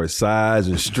far as size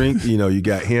and strength? You know, you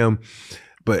got him.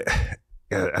 But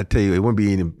I tell you, it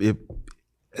wouldn't be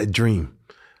a Dream.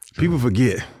 People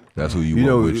forget. That's who you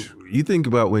want with you. You think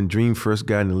about when Dream first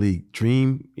got in the league.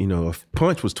 Dream, a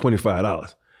punch was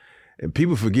 $25. And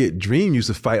people forget, Dream used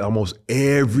to fight almost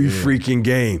every freaking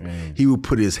game. Man. He would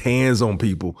put his hands on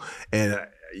people. And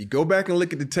you go back and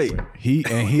look at the tape. He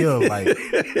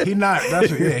not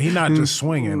just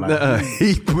swinging. Like,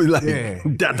 he giving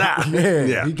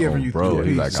you bro.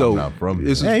 He's like, I'm not from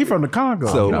here. He from the Congo.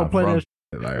 So, he don't play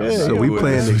that. So we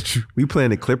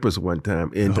playing the Clippers one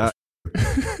time, and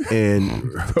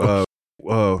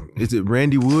is it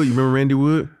Randy Wood? You remember Randy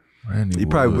Wood? Randy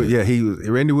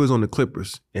was on the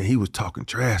Clippers, and he was talking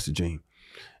trash to Dream,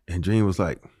 and Dream was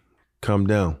like, "Calm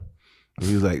down." And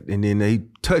he was like, and then they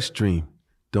touched Dream.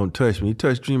 Don't touch me. He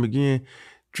touched Dream again.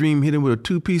 Dream hit him with a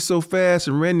two-piece so fast,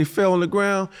 and Randy fell on the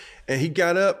ground, and he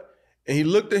got up and he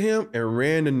looked at him and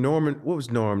ran to Norman. What was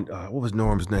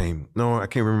Norman's name? No, I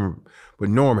can't remember. But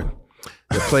Norman.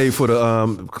 That played for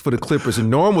the Clippers, and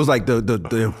Norm was like the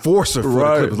enforcer for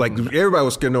the Clippers. Like everybody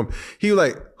was scared of him. He was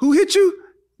like, "Who hit you?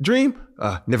 Dream?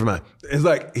 Never mind." It's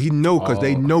like he know because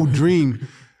they know Dream.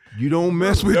 You don't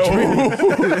mess with Dream.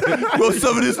 Well,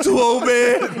 some of this too old,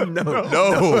 man.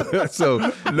 No. So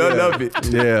none of it.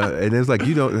 Yeah, and it's like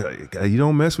you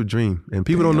don't mess with Dream, and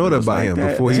people don't know that about him.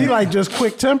 Before is he like just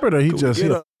quick tempered, or he just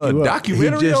a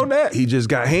documentary on that? He just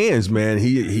got hands, man.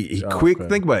 He quick. Okay.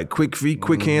 Think about it. Quick feet,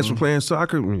 quick hands from playing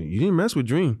soccer. You didn't mess with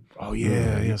Dream. Oh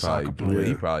yeah,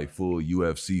 he probably full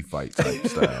UFC fight type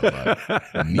style.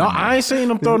 Like, no, I ain't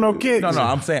seen him throw no kicks. No,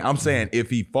 I'm saying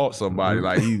if he fought somebody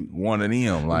like he one of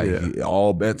them, like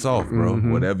all bets off, bro.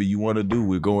 Mm-hmm. Whatever you want to do,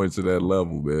 we're going to that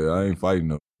level, man. I ain't fighting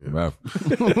no. Right.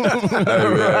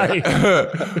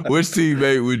 Which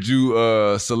teammate would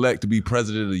you select to be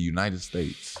president of the United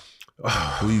States?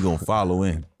 Who you gonna follow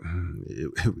in?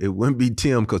 It wouldn't be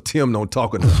Tim because Tim don't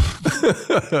talk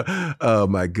enough. Oh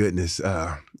my goodness!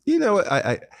 I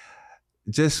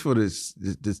just for this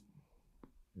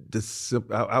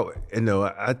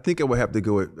I think I would have to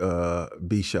go with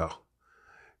B. Shaw.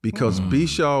 Because B.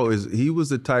 Shaw he was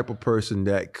the type of person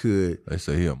that could. They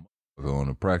say he on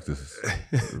the practices,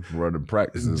 running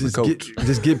practices as a coach.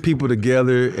 Just get people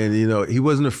together, and he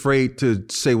wasn't afraid to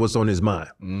say what's on his mind.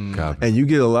 And you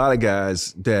get a lot of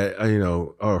guys that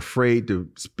are afraid to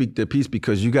speak their piece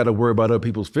because you got to worry about other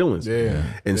people's feelings. Yeah.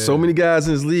 And so many guys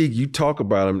in this league, you talk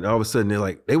about them, and all of a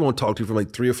sudden they won't talk to you for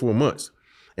like 3 or 4 months.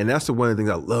 And that's one of the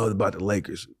things I loved about the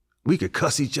Lakers. We could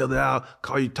cuss each other out,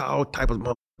 call you all type of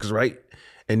motherfuckers, right?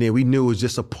 And then we knew it was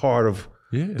just a part of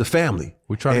the family.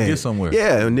 We're trying to get somewhere.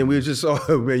 Yeah, and then we were just, man,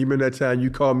 you remember that time you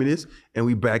called me this? And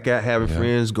we back out having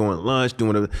friends, going to lunch, doing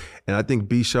whatever. And I think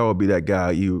B. Shaw would be that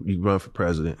guy you run for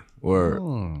president. Word.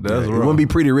 That's right. It wouldn't be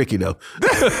Pretty Ricky, though.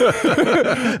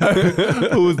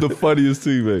 Who was the funniest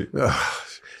teammate?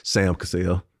 Sam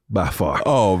Cassell, by far.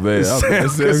 Oh, man. Sam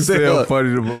Cassell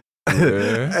funny to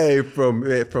Hey,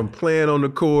 from playing on the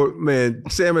court, man,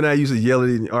 Sam and I used to yell at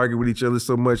and argue with each other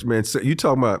so much, man. So you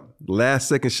talking about last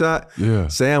second shot? Yeah.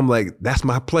 Sam, like, that's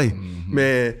my play.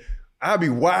 Man, I'd be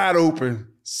wide open.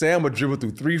 Sam would dribble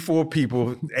through 3-4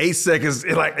 people, 8 seconds,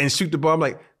 and shoot the ball. I'm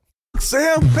like,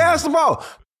 Sam, pass the ball.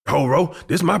 Horo,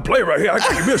 this is my play right here. I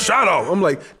can give me a shot off. I'm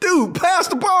like, dude, pass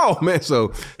the ball, man.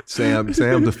 So Sam's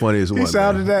the funniest one. He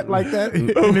sounded like that in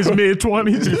his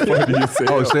mid-20s.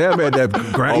 Oh, Sam had that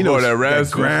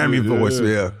grimy voice.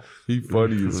 Yeah. He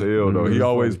funny as hell, though. He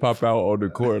always pop out on the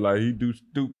court like he do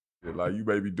stupid. Like, you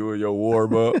may be doing your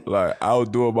warm-up. Like, I was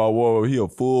doing my warm-up. He a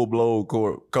full-blown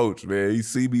coach, man. He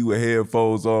see me with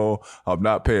headphones on. I'm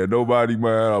not paying nobody,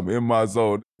 man. I'm in my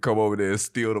zone. Come over there and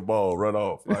steal the ball, run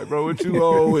off. Like, bro, what you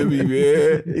on with me,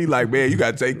 man? He like, man, you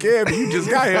got to take care of me. You just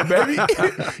got here, baby.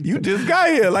 You just got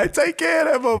here. Like, take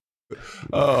care of that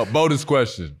motherfucker. Bonus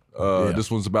question.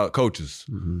 This one's about coaches.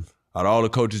 Out of all the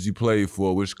coaches you played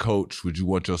for, which coach would you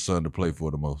want your son to play for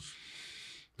the most?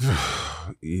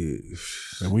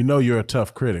 And we know you're a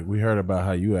tough critic. We heard about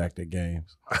how you act at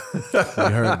games. We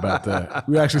heard about that.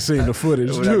 We actually seen the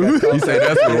footage too. He said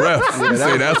that's what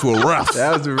refs. That's what refs.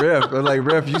 That was the ref. I'm like,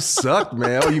 ref, you suck,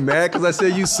 man. Oh, you mad because I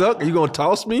said you suck? Are you gonna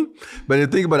toss me? But the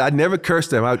thing about it, I never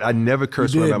cursed them. I never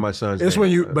cursed one about my son's it's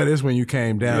game. It's when you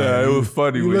came down. Yeah, it was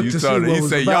funny when you told him. He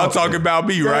said, y'all talking about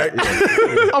me, right?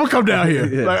 I'm gonna come down here.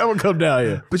 Like, I'm gonna come down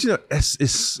here. But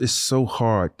it's so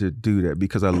hard to do that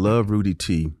because I love Rudy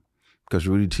T. Because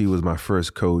Rudy T was my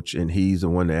first coach, and he's the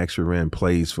one that actually ran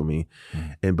plays for me.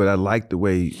 But I like the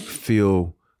way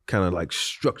Phil kind of like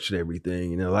structured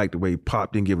everything, and I like the way he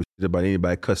popped didn't give a shit about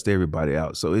anybody, cussed everybody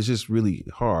out. So it's just really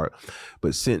hard.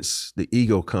 But since the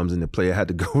ego comes into play, I had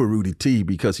to go with Rudy T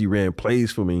because he ran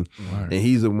plays for me, and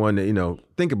he's the one that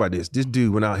think about this. This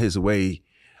dude went out his way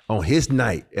on his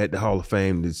night at the Hall of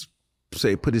Fame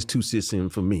to put his 2 cents in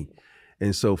for me,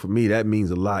 and so for me that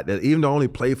means a lot. That even though I only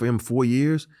played for him 4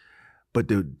 years. But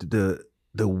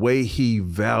the way he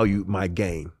valued my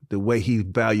game, the way he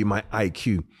valued my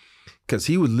IQ, because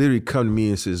he would literally come to me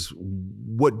and says,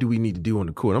 "What do we need to do on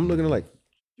the court?" I'm looking at like,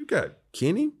 "You got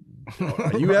Kenny?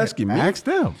 Are you asking me?" Ask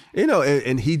them.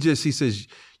 And he says,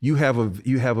 "You have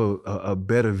a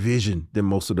better vision than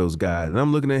most of those guys." And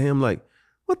I'm looking at him like,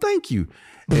 "Well, thank you."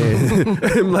 And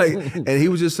I'm like, and he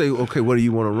would just say, "Okay, what do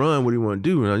you want to run? What do you want to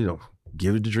do?" And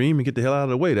give it the dream and get the hell out of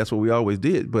the way. That's what we always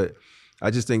did, but. I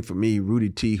just think for me,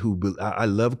 Rudy T, I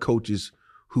love coaches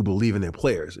who believe in their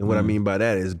players. And what I mean by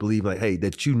that is believe like, hey,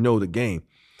 that you know the game.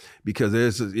 Because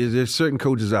there's certain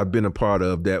coaches I've been a part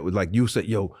of that would like, you say,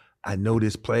 yo, I know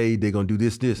this play, they're going to do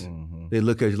this. They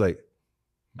look at you like,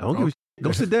 I don't give a shit.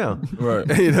 Go sit down. Right.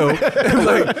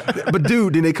 Like, but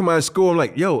dude, then they come out and score. I'm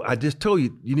like, yo, I just told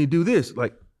you, you need to do this.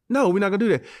 Like, no, we're not going to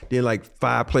do that. Then like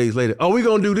 5 plays later, oh, we're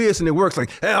going to do this. And it works like,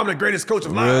 hey, I'm the greatest coach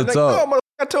of life. Like, oh,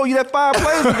 I told you that 5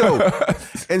 plays ago.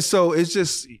 And so it's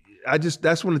just,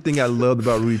 that's one of the things I loved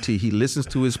about Rudy T. He listens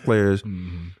to his players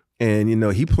and,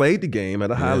 he played the game at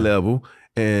a high level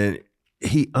and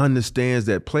he understands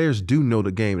that players do know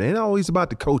the game. It ain't always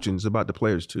about the coaching, it's about the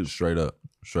players too. Straight up.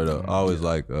 I always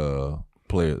like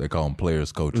players, they call them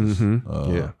players coaches.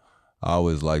 I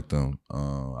always liked them.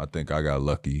 I think I got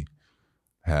lucky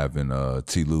having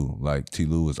T. Lou. Like T.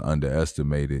 Lou was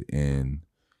underestimated in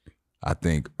I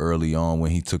think early on when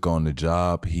he took on the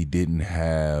job, he didn't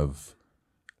have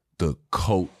the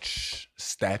coach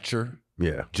stature.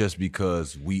 Yeah. Just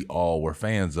because we all were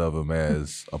fans of him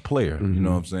as a player. You know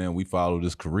what I'm saying? We followed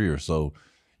his career. So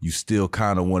you still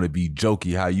kind of want to be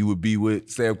jokey how you would be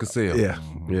with Sam Cassell. Yeah.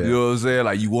 You know what I'm saying?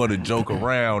 Like you want to joke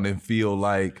around and feel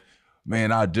like,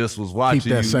 man, I just was watching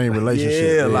Keep that same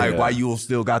relationship. Yeah, like why you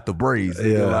still got the braids.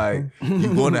 Like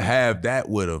you're going to have that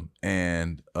with him.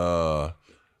 And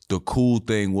the cool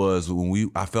thing was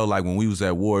I felt like when we was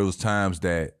at war, it was times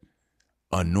that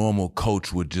a normal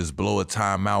coach would just blow a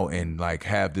timeout and like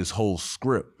have this whole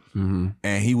script. Mm-hmm.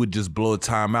 And he would just blow a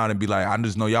timeout and be like, I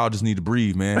just know y'all just need to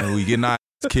breathe, man. We getting our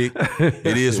ass kicked.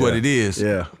 It is what it is.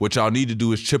 Yeah. What y'all need to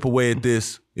do is chip away at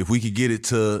this. If we could get it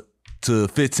to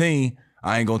 15,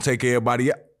 I ain't gonna take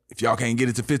everybody out. If y'all can't get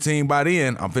it to 15 by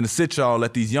then, I'm finna sit y'all,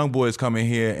 let these young boys come in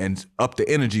here and up the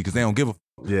energy because they don't give a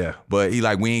Yeah. But he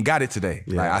like, we ain't got it today.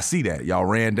 Yeah. Like, I see that. Y'all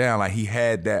ran down. Like, he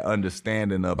had that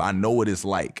understanding of, I know what it's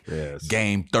like. Yes.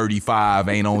 Game 35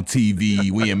 ain't on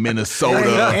TV. We in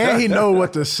Minnesota. And he know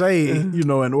what to say,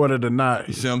 in order to not.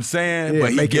 You see what I'm saying?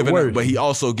 Yeah, But he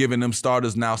also giving them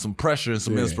starters now some pressure and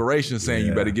some inspiration, saying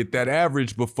you better get that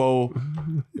average before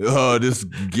this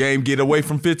game get away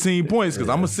from 15 points, because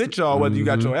I'm going to sit y'all whether you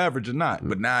got your average or not.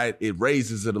 But now it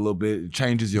raises it a little bit. It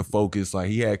changes your focus. Like,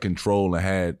 he had control and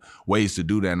had ways to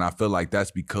do that, and I feel like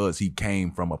that's because he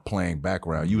came from a playing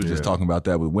background. You were just talking about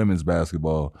that with women's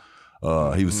basketball.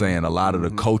 He was saying a lot of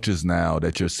the coaches now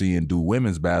that you're seeing do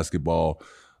women's basketball,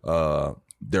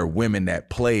 they're women that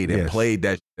played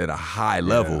that at a high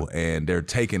level, and they're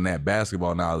taking that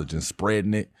basketball knowledge and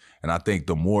spreading it. And I think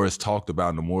the more it's talked about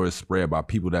and the more it's spread by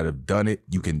people that have done it,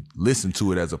 you can listen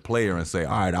to it as a player and say,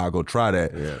 all right, I'll go try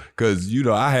that. Because,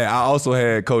 I also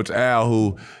had Coach Al,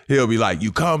 who he'll be like,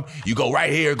 you come, you go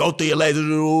right here, go through your laser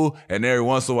rule. And every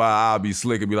once in a while, I'll be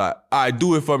slick and be like, all right,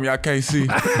 do it for me. I can't see.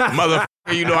 Motherfucker,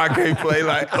 I can't play.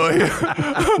 Like, or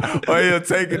he'll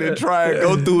take it and try and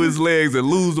go through his legs and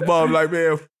lose the ball. I'm like,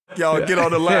 man, y'all get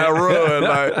on the line, run.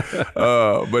 Like,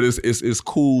 but it's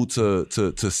cool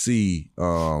to see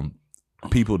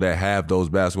people that have those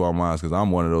basketball minds, because I'm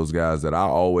one of those guys that I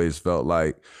always felt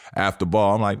like after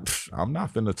ball, I'm like, I'm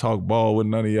not finna talk ball with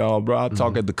none of y'all, bro. I'll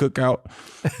talk at the cookout.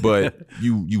 But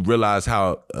you realize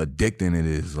how addicting it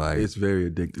is. Like, it's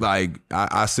very addictive. Like,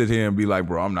 I sit here and be like,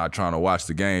 bro, I'm not trying to watch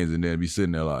the games, and then be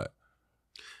sitting there like,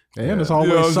 and it's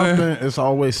always something. It's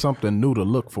always something new to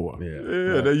look for.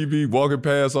 Then you be walking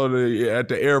past at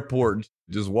the airport,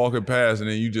 just walking past, and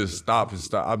then you just stop.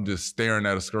 I'm just staring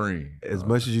at a screen. As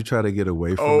much as you try to get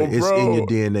away from it, it's in your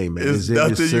DNA, man. It's in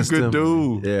nothing your system. you could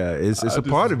do. Yeah, it's a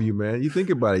part of you, man. You think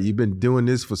about it. You've been doing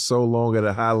this for so long at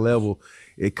a high level,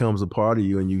 it comes a part of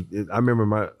you. And I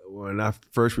remember when I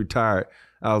first retired,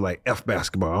 I was like, F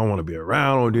basketball. I don't want to be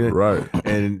around. Right.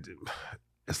 And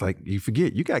it's like, you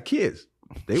forget, you got kids.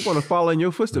 They want to follow in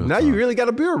your footsteps. Now you really got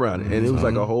to be around it. And it was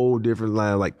like a whole different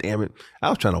line. Like, damn it, I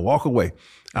was trying to walk away.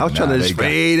 I was trying to just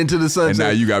fade into the sunset.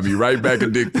 And now you got to be right back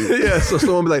addicted. So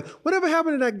someone be like, whatever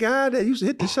happened to that guy that used to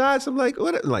hit the shots? I'm like,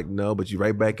 what? Like, no, but you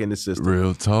right back in the system.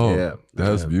 Real talk. Yeah.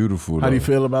 That's beautiful. How do you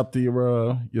feel about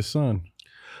your son?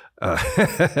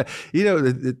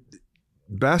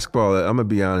 Basketball, I'm gonna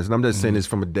be honest, and I'm just saying this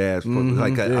from a dad's point.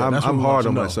 Like, I'm hard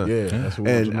on my son. Yeah, that's what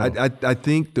and I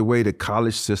think the way the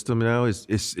college system now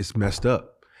is messed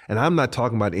up. And I'm not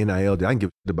talking about NIL. I can give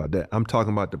a shit about that. I'm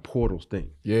talking about the portals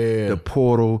thing. Yeah, the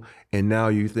portal, and now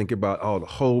you think about all the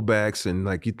holdbacks, and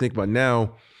like you think about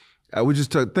now. I would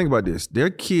just think about this. There are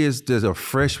kids that are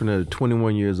freshmen that are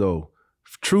 21 years old,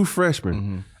 true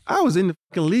freshmen. I was in the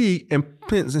fucking league and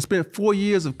spent 4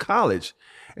 years of college.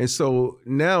 And so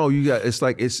now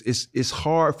it's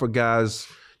hard for guys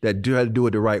that do how to do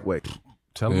it the right way.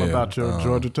 Tell them about your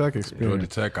Georgia Tech experience. Georgia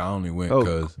Tech, I only went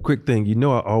because. Quick thing,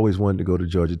 I always wanted to go to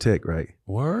Georgia Tech, right?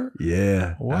 Word?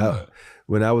 Yeah. What?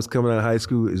 When I was coming out of high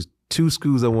school, it was two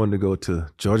schools I wanted to go to.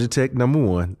 Georgia Tech, number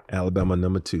 1, Alabama,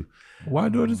 number 2. Why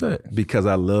Georgia Tech? Because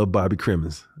I love Bobby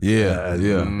Crimmins. Yeah. A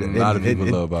lot of people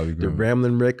love Bobby Crimmins. The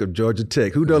rambling wreck of Georgia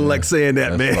Tech. Who doesn't like saying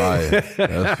that, man?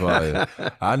 That's fire.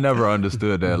 I never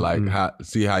understood that. Like, how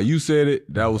you said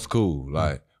it, that was cool.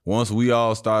 Like, once we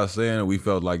all started saying it, we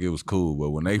felt like it was cool.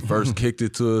 But when they first kicked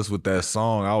it to us with that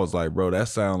song, I was like, bro, that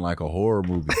sounds like a horror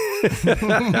movie.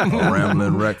 A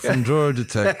rambling wreck from Georgia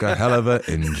Tech, a hell of an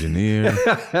engineer.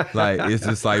 Like, it's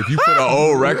just like, if you put an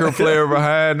old record player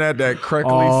behind that crackly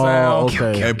sound,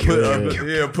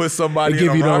 and put somebody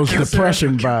give in you those rocket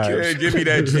depression vibes. Yeah, give me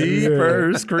that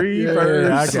Jeepers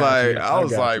Creepers. I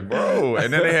was like, bro.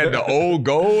 And then they had the old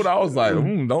gold. I was like,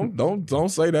 don't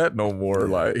say that no more.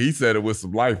 Like, he said it with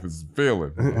some life is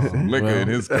feeling. Some liquor in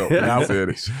his cup. He said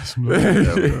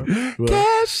it.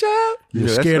 Cash out. You're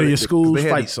scared of your school's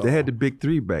fight song. They had the big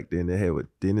 3 back then. They had with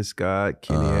Dennis Scott,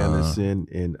 Kenny Anderson,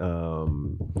 and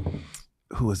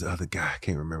who was the other guy? I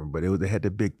can't remember. But they had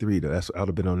the big 3 though. I would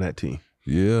have been on that team.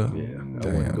 Yeah. Damn,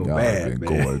 y'all been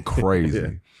going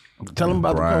crazy. Tell them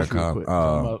about the coach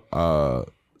real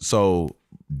quick. So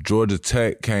Georgia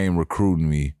Tech came recruiting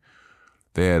me.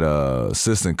 They had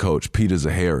assistant coach Peter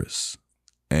Zaharis.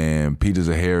 And Peter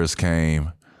Zaharis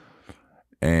came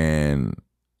and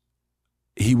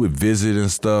he would visit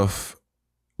and stuff,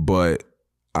 but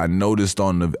I noticed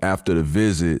after the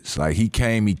visits, like he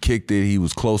came, he kicked it, he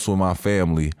was close with my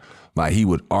family. Like he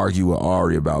would argue with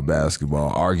Ari about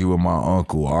basketball, argue with my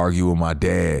uncle, argue with my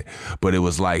dad. But it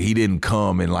was like he didn't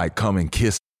come and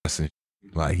kiss us and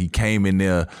shit. Like he came in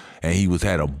there and he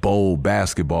had a bold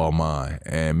basketball mind.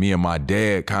 And me and my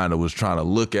dad kind of was trying to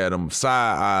look at him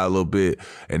side eye a little bit.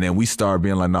 And then we started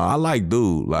being like, no, I like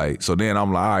dude. Like, so then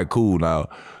I'm like, all right, cool. Now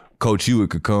Coach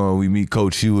Hewitt could come. We meet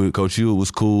Coach Hewitt. Coach Hewitt was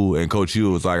cool. And Coach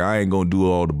Hewitt was like, I ain't gonna do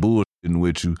all the bullshitting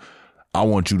with you. I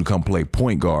want you to come play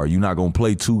point guard. You're not going to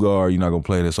play two guard. You're not going to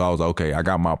play this. So I was like, okay, I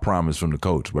got my promise from the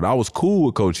coach. But I was cool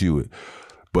with Coach Hewitt.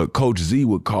 But Coach Z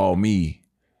would call me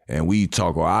and we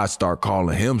talk, or I start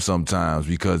calling him sometimes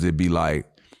because it'd be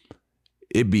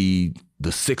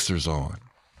the Sixers on.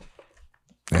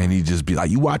 And he'd just be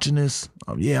like, you watching this?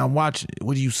 Yeah, I'm watching it.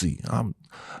 What do you see?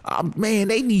 Man,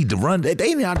 they need to run.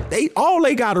 All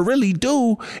they got to really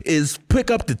do is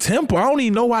pick up the tempo. I don't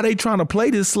even know why they trying to play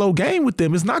this slow game with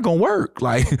them. It's not going to work.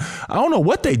 Like, I don't know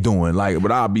what they doing. Like,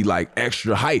 but I'll be like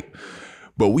extra hype.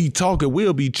 But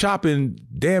we'll be chopping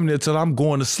damn near till I'm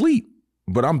going to sleep.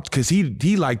 But cause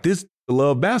he like this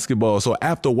love basketball. So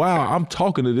after a while, I'm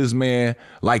talking to this man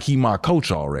like he my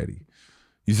coach already.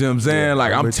 You see what I'm saying? Yeah,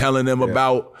 like I'm telling him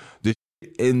about the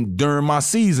and during my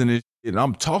season and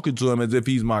I'm talking to him as if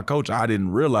he's my coach. I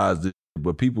didn't realize this,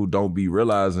 but people don't be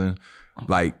realizing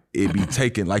like it be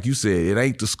taken, like you said, it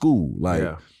ain't the school.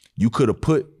 Like you could have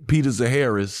put Peter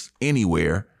Zaharis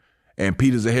anywhere and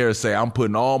Peter Zaharis say, I'm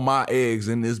putting all my eggs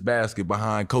in this basket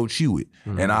behind Coach Hewitt.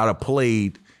 Mm-hmm. And I'd have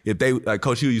played, if they, like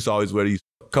Coach Hewitt used to always wear these,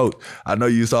 Coach, I know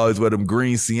you used to always wear them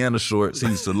green Sienna shorts. He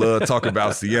used to love talking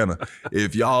about Sienna.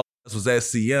 If y'all was at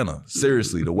Sienna,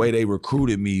 seriously, the way they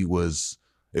recruited me it was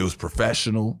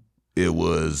professional. It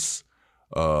was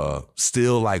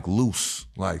still like loose,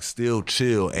 like still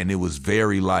chill. And it was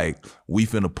very like, we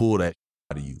finna pull that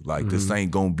out of you. Like this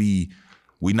ain't gonna be,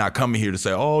 we not coming here to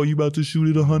say, oh, you about to shoot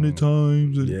it 100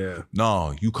 times. And,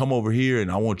 no, you come over here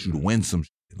and I want you to win some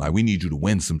shit. Like we need you to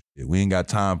win some shit. We ain't got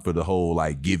time for the whole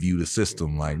like give you the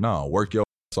system. Like, no, work your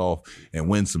ass off and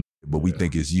win some shit, but we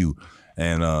think it's you.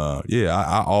 And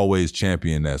I always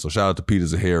champion that. So shout out to Peter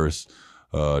Zaharis,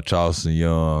 Charleston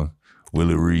Young,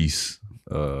 Willie Reese.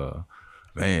 Man,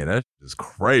 that's just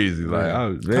crazy.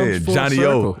 Like, Johnny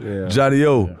O. Johnny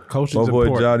O. Coaching's my boy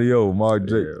important. Johnny O. Mark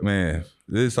Jake. Man,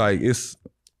 it's like, it's.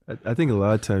 I think a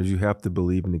lot of times you have to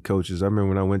believe in the coaches. I remember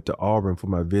when I went to Auburn for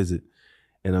my visit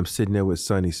and I'm sitting there with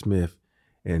Sonny Smith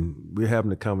and we're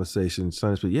having a conversation.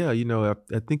 Sonny Smith,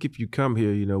 I think if you come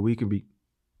here, we can be.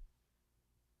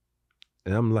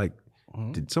 And I'm like,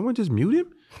 did someone just mute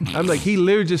him? I'm like, he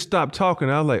literally just stopped talking.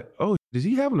 I was like, oh, is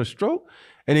he having a stroke?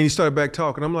 And then he started back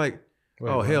talking. I'm like,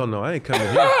 hell no, I ain't coming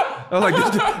here.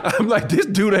 I'm like, this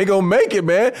dude ain't gonna make it,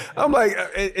 man. I'm like,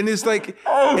 and it's like,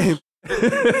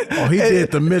 he did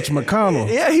the Mitch McConnell.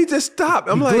 Yeah, he just stopped.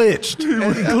 I'm like, glitched. He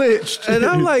glitched. And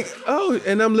I'm like,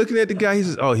 and I'm looking at the guy. He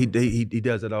says, he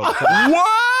does it all the time. What?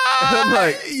 And I'm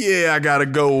like, yeah, I gotta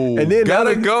go. And then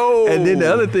go. And then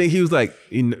the other thing, he was like,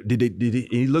 did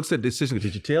he looks at the assistant.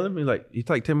 Did you tell him? He's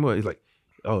like, tell me what. He's like,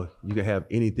 oh, you can have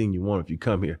anything you want if you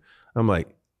come here. I'm like,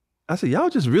 I said, y'all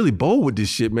just really bold with this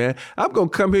shit, man. I'm gonna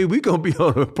come here. We gonna be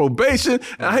on probation.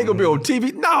 And I ain't gonna be on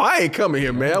TV. No, I ain't coming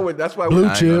here, man. That's why blue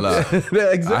chips.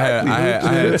 Exactly. I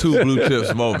had two blue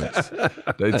chips moments.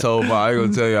 They told me, I ain't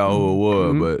gonna tell y'all who it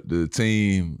was, but the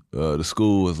team, the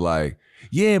school was like,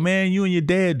 yeah, man, you and your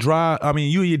dad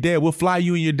we'll fly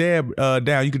you and your dad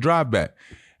down. You can drive back.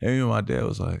 And me and my dad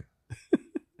was like,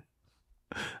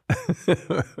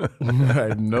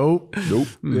 nope.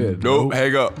 Yeah, nope.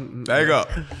 Hang up.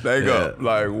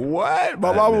 Like, what?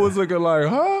 My mama was looking like,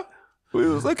 huh? We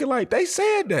was looking like they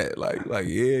said that. Like,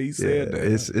 yeah, he said that.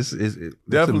 It's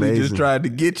definitely amazing. just tried to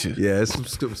get you. Yeah,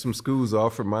 some schools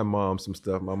offered my mom some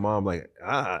stuff. My mom like,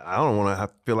 I don't want to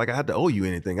feel like I have to owe you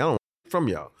anything. I don't from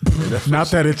y'all. Not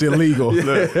that it's illegal.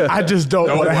 I just don't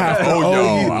want to have to owe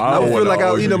you.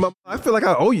 I feel like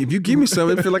I owe you. If you give me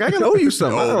something, I feel like I gotta owe you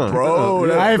something.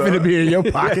 Bro, I ain't finna be in your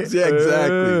pocket. Yeah,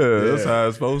 exactly. That's how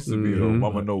it's supposed to be.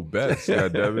 Mama know best.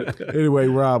 God damn it. Anyway,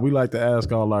 Rob, we like to ask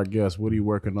all our guests, what are you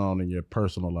working on in your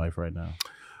personal life right now?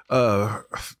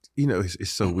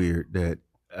 It's so weird that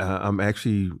I'm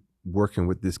actually working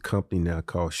with this company now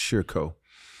called Sureco,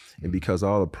 and because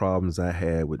all the problems I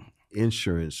had with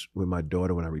insurance with my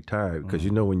daughter when I retired, because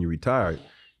when you retire,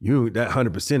 that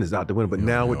 100% is out the window. But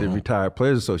now with the Retired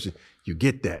Players Association, you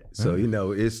get that. So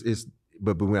it's.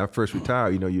 But when I first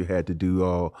retired, you had to do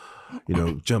all,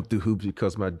 jump through hoops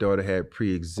because my daughter had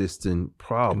pre-existing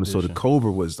problems. So the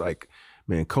COBRA was like,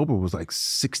 man, Cobra was like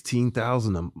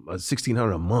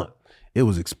 $1600 a month. It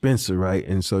was expensive, right?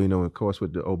 And so, of course,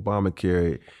 with the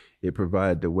Obamacare, it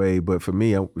provided the way. But for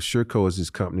me, SureCo is this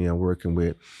company I'm working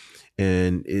with.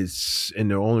 And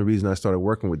the only reason I started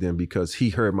working with them because he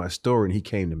heard my story and he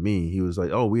came to me. He was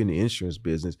like, "Oh, we're in the insurance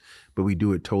business, but we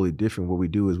do it totally different. What we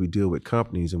do is we deal with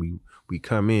companies and we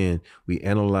come in, we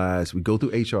analyze, we go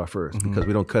through HR first because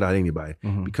we don't cut out anybody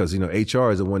because HR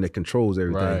is the one that controls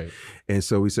everything. Right. And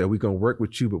so we said we're gonna work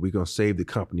with you, but we're gonna save the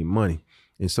company money.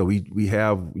 And so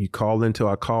you call into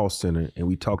our call center and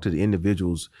we talk to the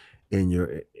individuals in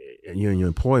your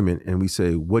employment and we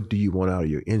say, what do you want out of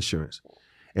your insurance?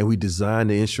 And we design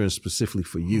the insurance specifically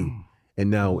for you. And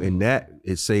now in that,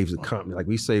 it saves the company. Like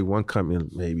we save one company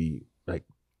maybe like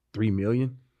 $3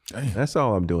 million. Damn. That's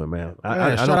all I'm doing, man.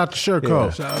 Shout out to SureCo. Yeah.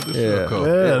 Shout out to SureCo.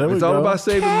 Yeah, it's all about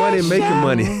saving money and making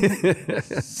money.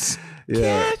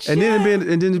 Yeah. And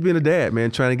then being a dad, man,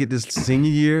 trying to get this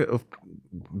senior year of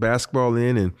basketball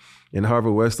in and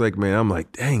Harvard Westlake, man, I'm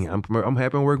like, dang, I'm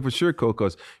happy I'm working for SureCo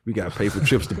because we got to pay for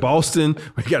trips to Boston.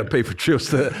 We got to pay for trips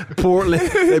to Portland.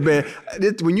 Hey, man,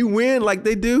 when you win like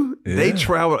they do, they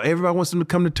travel. Everybody wants them to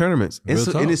come to tournaments. And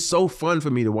it's so fun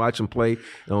for me to watch them play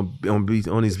on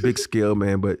this big scale,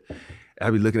 man. But I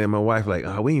be looking at my wife like,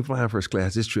 oh, we ain't flying first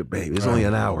class this trip, babe. It's only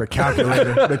an hour. The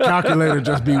calculator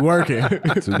just be working.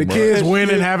 The kids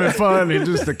winning, having fun, and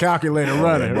just the calculator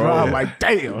running. Bro, I'm like,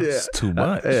 damn, it's too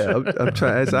much. I'm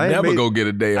trying. I never go get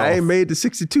a day off. I ain't made the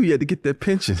 62 yet to get that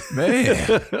pension. Man,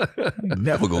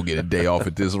 never go get a day off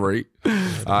at this rate. All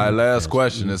right, last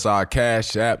question. It's our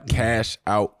Cash App Cash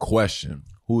Out question.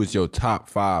 Who is your top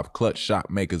 5 clutch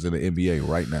shot makers in the NBA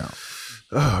right now?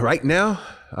 Right now,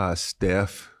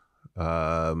 Steph.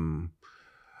 Dame,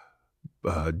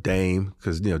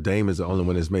 because Dame is the only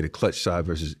one that's made a clutch shot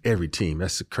versus every team.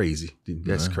 That's crazy.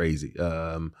 That's crazy.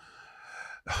 Who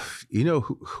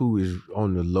is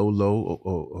on the low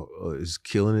or is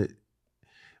killing it,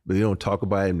 but they don't talk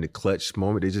about him in the clutch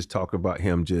moment. They just talk about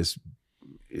him. Just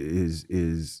is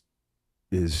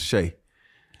Shea.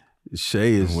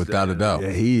 Shea is without a doubt.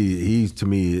 Yeah, he to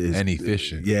me is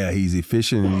efficient. Yeah, he's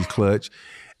efficient and he's clutch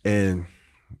and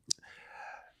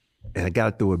I got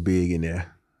to throw a big in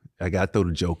there. I got to throw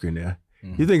the Joker in there.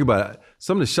 You think about it.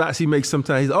 Some of the shots he makes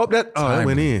sometimes, that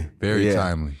went in. Very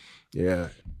timely. Yeah.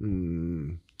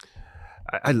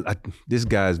 This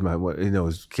guy's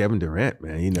is Kevin Durant,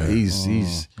 man.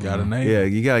 He's got a name. Yeah,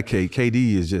 you got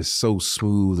KD is just so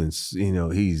smooth and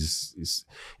he's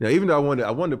even though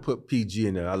I wanted to put PG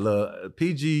in there. I love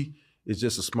PG. It's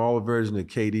just a smaller version of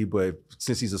KD, but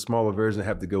since he's a smaller version, I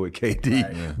have to go with KD.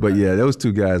 Right, yeah. But yeah, those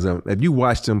two guys, if you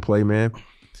watched them play, man,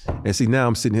 and see now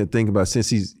I'm sitting here thinking about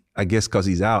because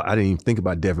he's out, I didn't even think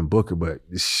about Devin Booker, but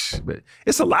it's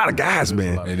a lot of guys,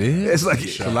 man. It is. It's like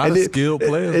a lot of skilled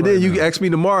players. And then you ask me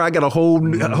tomorrow, I got a whole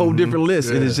different list,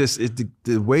 and it's just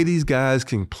the way these guys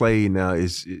can play now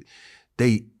is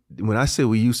when I say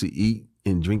we used to eat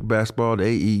and drink basketball,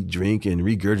 they eat, drink, and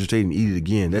regurgitate and eat it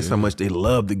again. That's how much they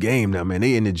love the game now, man.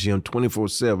 They in the gym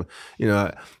 24/7.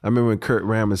 I remember when Kurt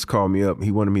Rambis called me up.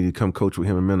 He wanted me to come coach with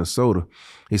him in Minnesota.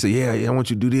 He said, yeah, I want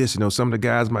you to do this. Some of the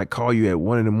guys might call you at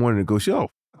 1 a.m. and go,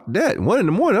 yo, that 1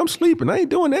 a.m, I'm sleeping. I ain't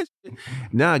doing that shit.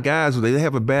 Now guys, when they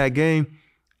have a bad game,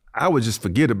 I would just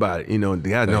forget about it. The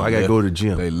guys know I got to go to the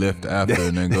gym. They lift after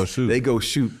and then go shoot. They go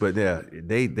shoot, but yeah,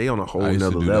 they on a whole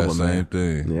nother level, man.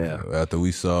 Same thing. Yeah. After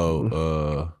we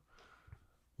saw,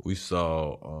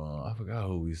 I forgot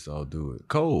who we saw do it.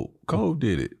 Cove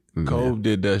did it. Cove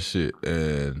did that shit,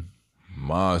 and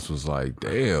Mars was like,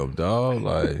 "Damn, dog!"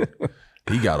 Like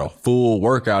he got a full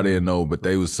workout in though, but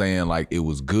they was saying like it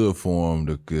was good for him.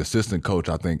 The assistant coach,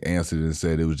 I think, answered and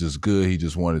said it was just good. He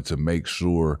just wanted to make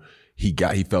sure. He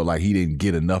felt like he didn't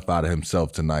get enough out of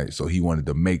himself tonight, so he wanted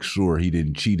to make sure he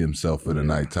didn't cheat himself for the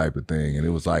night type of thing. And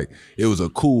it was a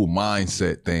cool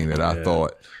mindset thing that I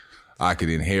thought I could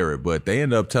inherit. But they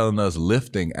ended up telling us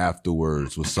lifting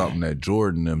afterwards was something that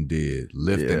Jordan them did.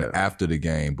 Lifting after the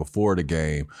game, before the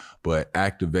game, but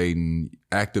activating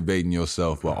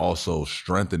yourself, but also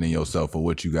strengthening yourself for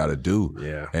what you got to do.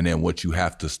 Yeah. And then what you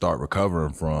have to start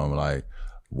recovering from, like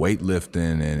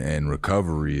weightlifting and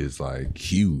recovery is like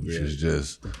huge. Yeah. It's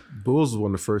just Bulls was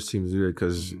one of the first teams to do it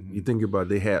because you think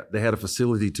about it, they had a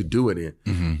facility to do it in.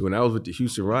 Mm-hmm. When I was with the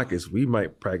Houston Rockets, we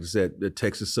might practice at the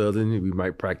Texas Southern. We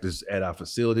might practice at our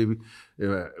facility.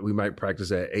 We might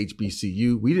practice at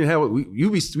HBCU. We didn't have it. We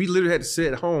literally had to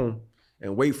sit at home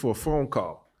and wait for a phone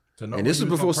call. And this was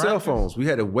before cell phones. We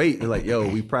had to wait and like, yo,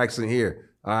 we practicing here.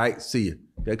 All right, see you.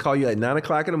 They call you at 9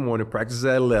 o'clock in the morning, practice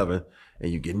at 11.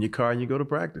 And you get in your car and you go to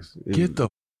practice. Get the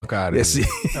fuck out of here.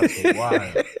 That's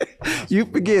wild. You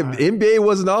forget, NBA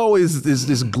wasn't always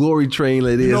this glory train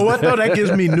that it is. You know what though? That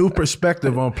gives me new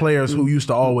perspective on players who used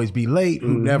to always be late,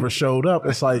 who never showed up.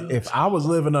 It's like if I was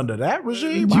living under that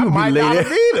regime, You I would be might late. not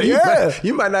have either. Yeah.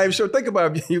 You might not even show. Think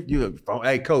about it.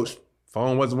 Hey, coach,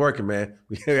 phone wasn't working, man.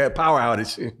 We had power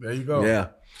outage. There you go. Yeah.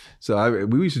 So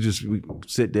we used to just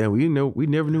sit down. We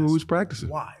never knew we was practicing.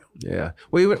 Wild. Yeah.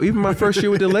 Well, even my first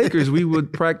year with the Lakers, we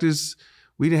would practice.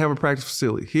 We didn't have a practice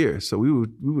facility here, so we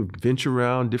would venture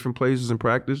around different places and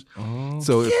practice.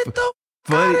 So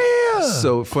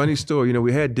funny story.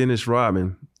 We had Dennis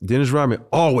Rodman. Dennis Rodman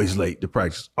always late to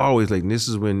practice, always late. And this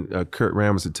is when Kurt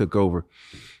Ramsey took over.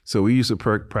 So we used to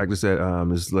practice at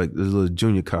this little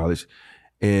junior college,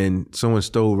 and someone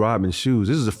stole Rodman's shoes.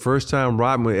 This is the first time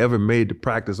Rodman ever made the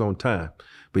practice on time,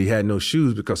 but he had no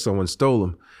shoes because someone stole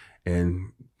them,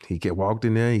 and he walked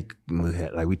in there.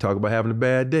 Like we talk about having a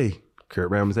bad day. Kurt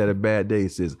Ramsey had a bad day. He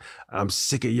says, "I'm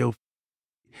sick of your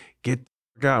get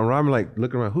the out." And Rodman like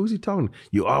looking around, who's he talking to?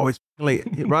 You always late.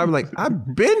 Rodman like,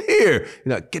 I've been here.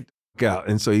 Get the out.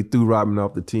 And so he threw Rodman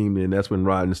off the team, and that's when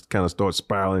Rodman kind of started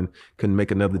spiraling. Couldn't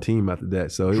make another team after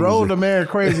that. So drove the man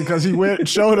crazy because he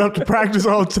showed up to practice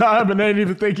on time, and they didn't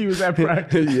even think he was at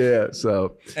practice. Yeah.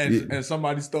 So and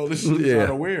somebody stole the shoes out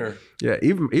of where? Yeah,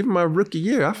 even my rookie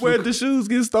year. Where'd the shoes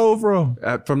get stole from?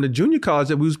 From the junior college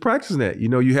that we was practicing at.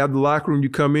 You have the locker room, you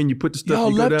come in, you put the stuff.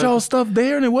 Y'all left y'all stuff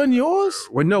there and it wasn't yours?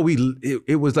 Well, no,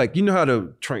 it was like, how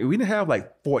to train. We didn't have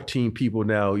like 14 people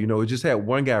now. We just had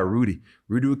one guy, Rudy.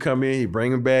 Rudy would come in, he'd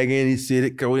bring a bag in, he'd sit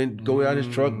it, go out his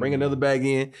truck, bring another bag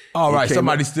in. All right,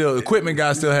 equipment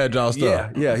guy still had y'all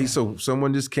stuff. Yeah. So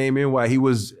someone just came in while he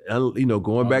was,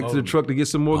 going back to the truck to get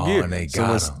some more gear. And they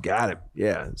got him.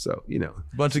 Yeah. So,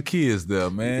 Bunch of kids there,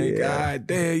 man. Yeah. God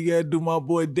damn, you gotta do my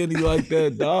boy Denny like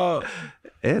that, dog.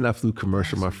 And I flew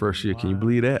commercial my first year. Can you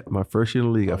believe that? My first year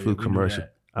in the league, I flew commercial.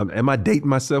 Am I dating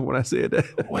myself when I said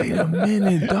that? Wait a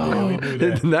minute, dog.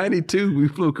 In 92, we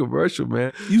flew commercial,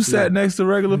 man. You sat next to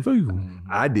regular people.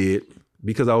 I did,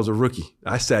 because I was a rookie.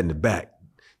 I sat in the back.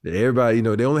 Everybody,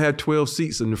 they only had 12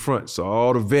 seats in the front, so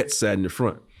all the vets sat in the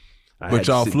front. But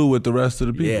y'all flew with the rest of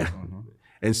the people. Yeah.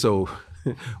 And so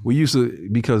we used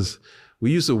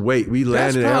to wait. We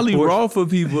landed. That's probably at raw for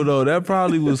people though. That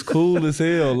probably was cool as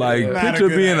hell. Like picture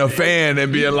being a fan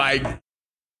and being like,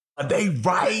 are they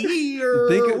right here?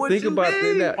 Think about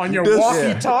that. On your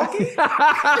walkie-talkie?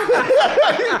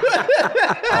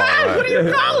 What do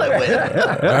you call it with?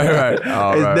 All right.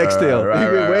 It's Nextel.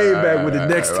 You went way back with the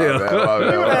Nextel.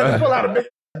 You would have to pull out a big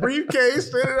briefcase,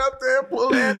 sit it up there,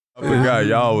 pull it. I forgot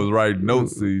y'all was writing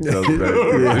notes to each other back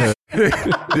then.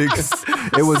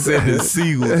 It was sending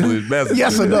seagulls with messages.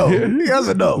 Yes or no? Yes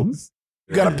or no?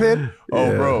 You got a pen?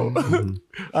 Oh, bro.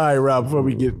 All right, Rob, before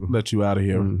we let you out of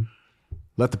here,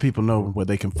 let the people know where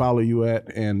they can follow you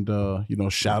at, and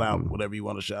shout out whatever you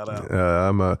want to shout out.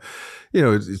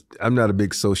 I'm not a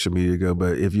big social media guy,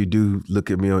 but if you do look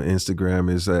at me on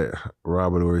Instagram, it's at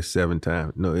Robert Horry 7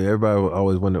 times. No, everybody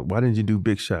always wonder, why didn't you do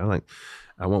Big Shot? I'm like,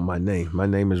 I want my name. My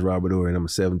name is Robert Horry, and I'm a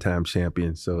 7-time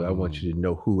champion. So I want you to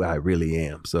know who I really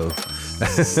am. So,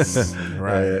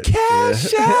 right.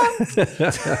 Cash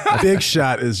out. Big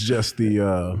Shot is just the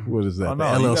what is that? The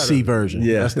LLC version.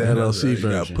 Yeah, that's the LLC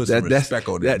version. Put some respect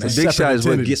on that. The Big Shot is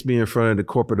what gets me in front of the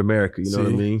corporate America. You know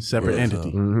what I mean? Separate entity.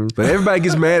 But everybody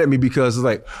gets mad at me because it's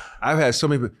like, I've had so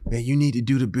many people, man, you need to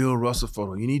do the Bill Russell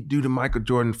photo. You need to do the Michael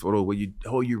Jordan photo where you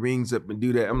hold your rings up and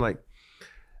do that. I'm like,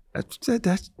 I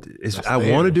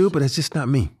want to do it, but it's just not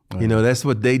me. Right. That's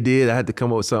what they did. I had to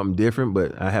come up with something different,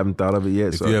 but I haven't thought of it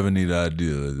yet. If you ever need an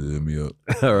idea, hit me up.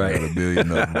 All right. I got a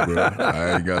million of them, bro.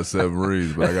 I ain't got 7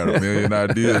 rings, but I got a million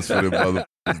ideas for them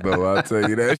motherfuckers, though. I'll tell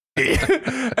you that.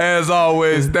 As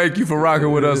always, thank you for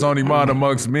rocking with us on Iman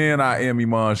Amongst Men. I am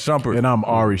Iman Shumpert. And I'm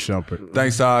Ari Shumpert.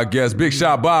 Thanks to our guest, Big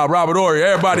Shot Bob, Robert Horry.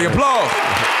 Everybody applause.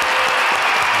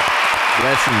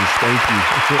 Blessings. Thank you.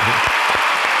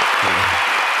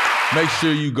 Make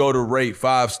sure you go to rate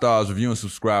 5 stars, review, and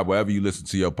subscribe wherever you listen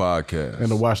to your podcast. And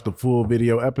to watch the full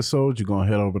video episodes, you're going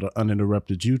to head over to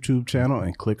Uninterrupted YouTube channel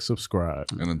and click subscribe.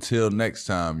 And until next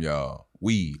time, y'all,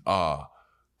 we are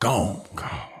gone.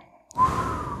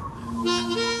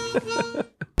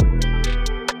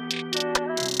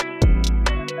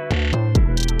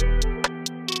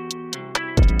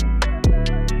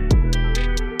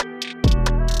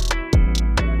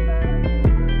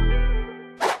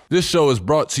 This show is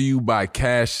brought to you by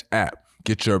Cash App.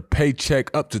 Get your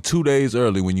paycheck up to 2 days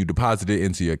early when you deposit it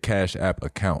into your Cash App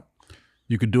account.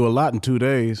 You could do a lot in 2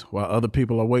 days while other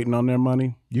people are waiting on their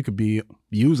money. You could be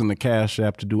using the Cash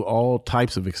App to do all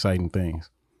types of exciting things.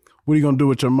 What are you going to do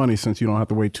with your money since you don't have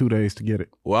to wait 2 days to get it?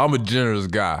 Well, I'm a generous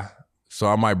guy, So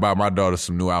I might buy my daughter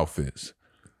some new outfits.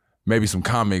 Maybe some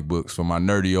comic books for my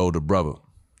nerdy older brother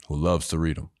who loves to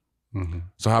read them. Mm-hmm.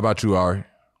 So how about you, Ari?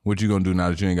 What you gonna do now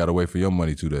that you ain't gotta wait for your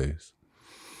money 2 days?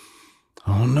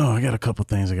 I don't know. I got a couple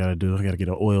things I got to do. I got to get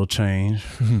an oil change.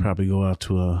 Probably go out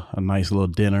to a nice little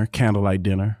dinner, candlelight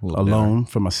dinner, alone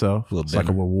for myself. It's like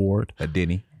a reward. A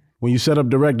dinny. When you set up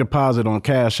direct deposit on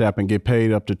Cash App and get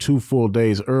paid up to 2 full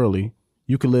days early,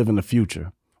 you can live in the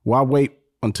future. Why wait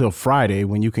until Friday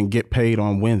when you can get paid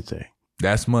on Wednesday?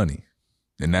 That's money,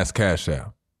 and that's Cash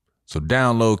App. So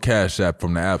download Cash App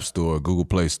from the App Store or Google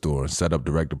Play Store and set up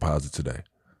direct deposit today.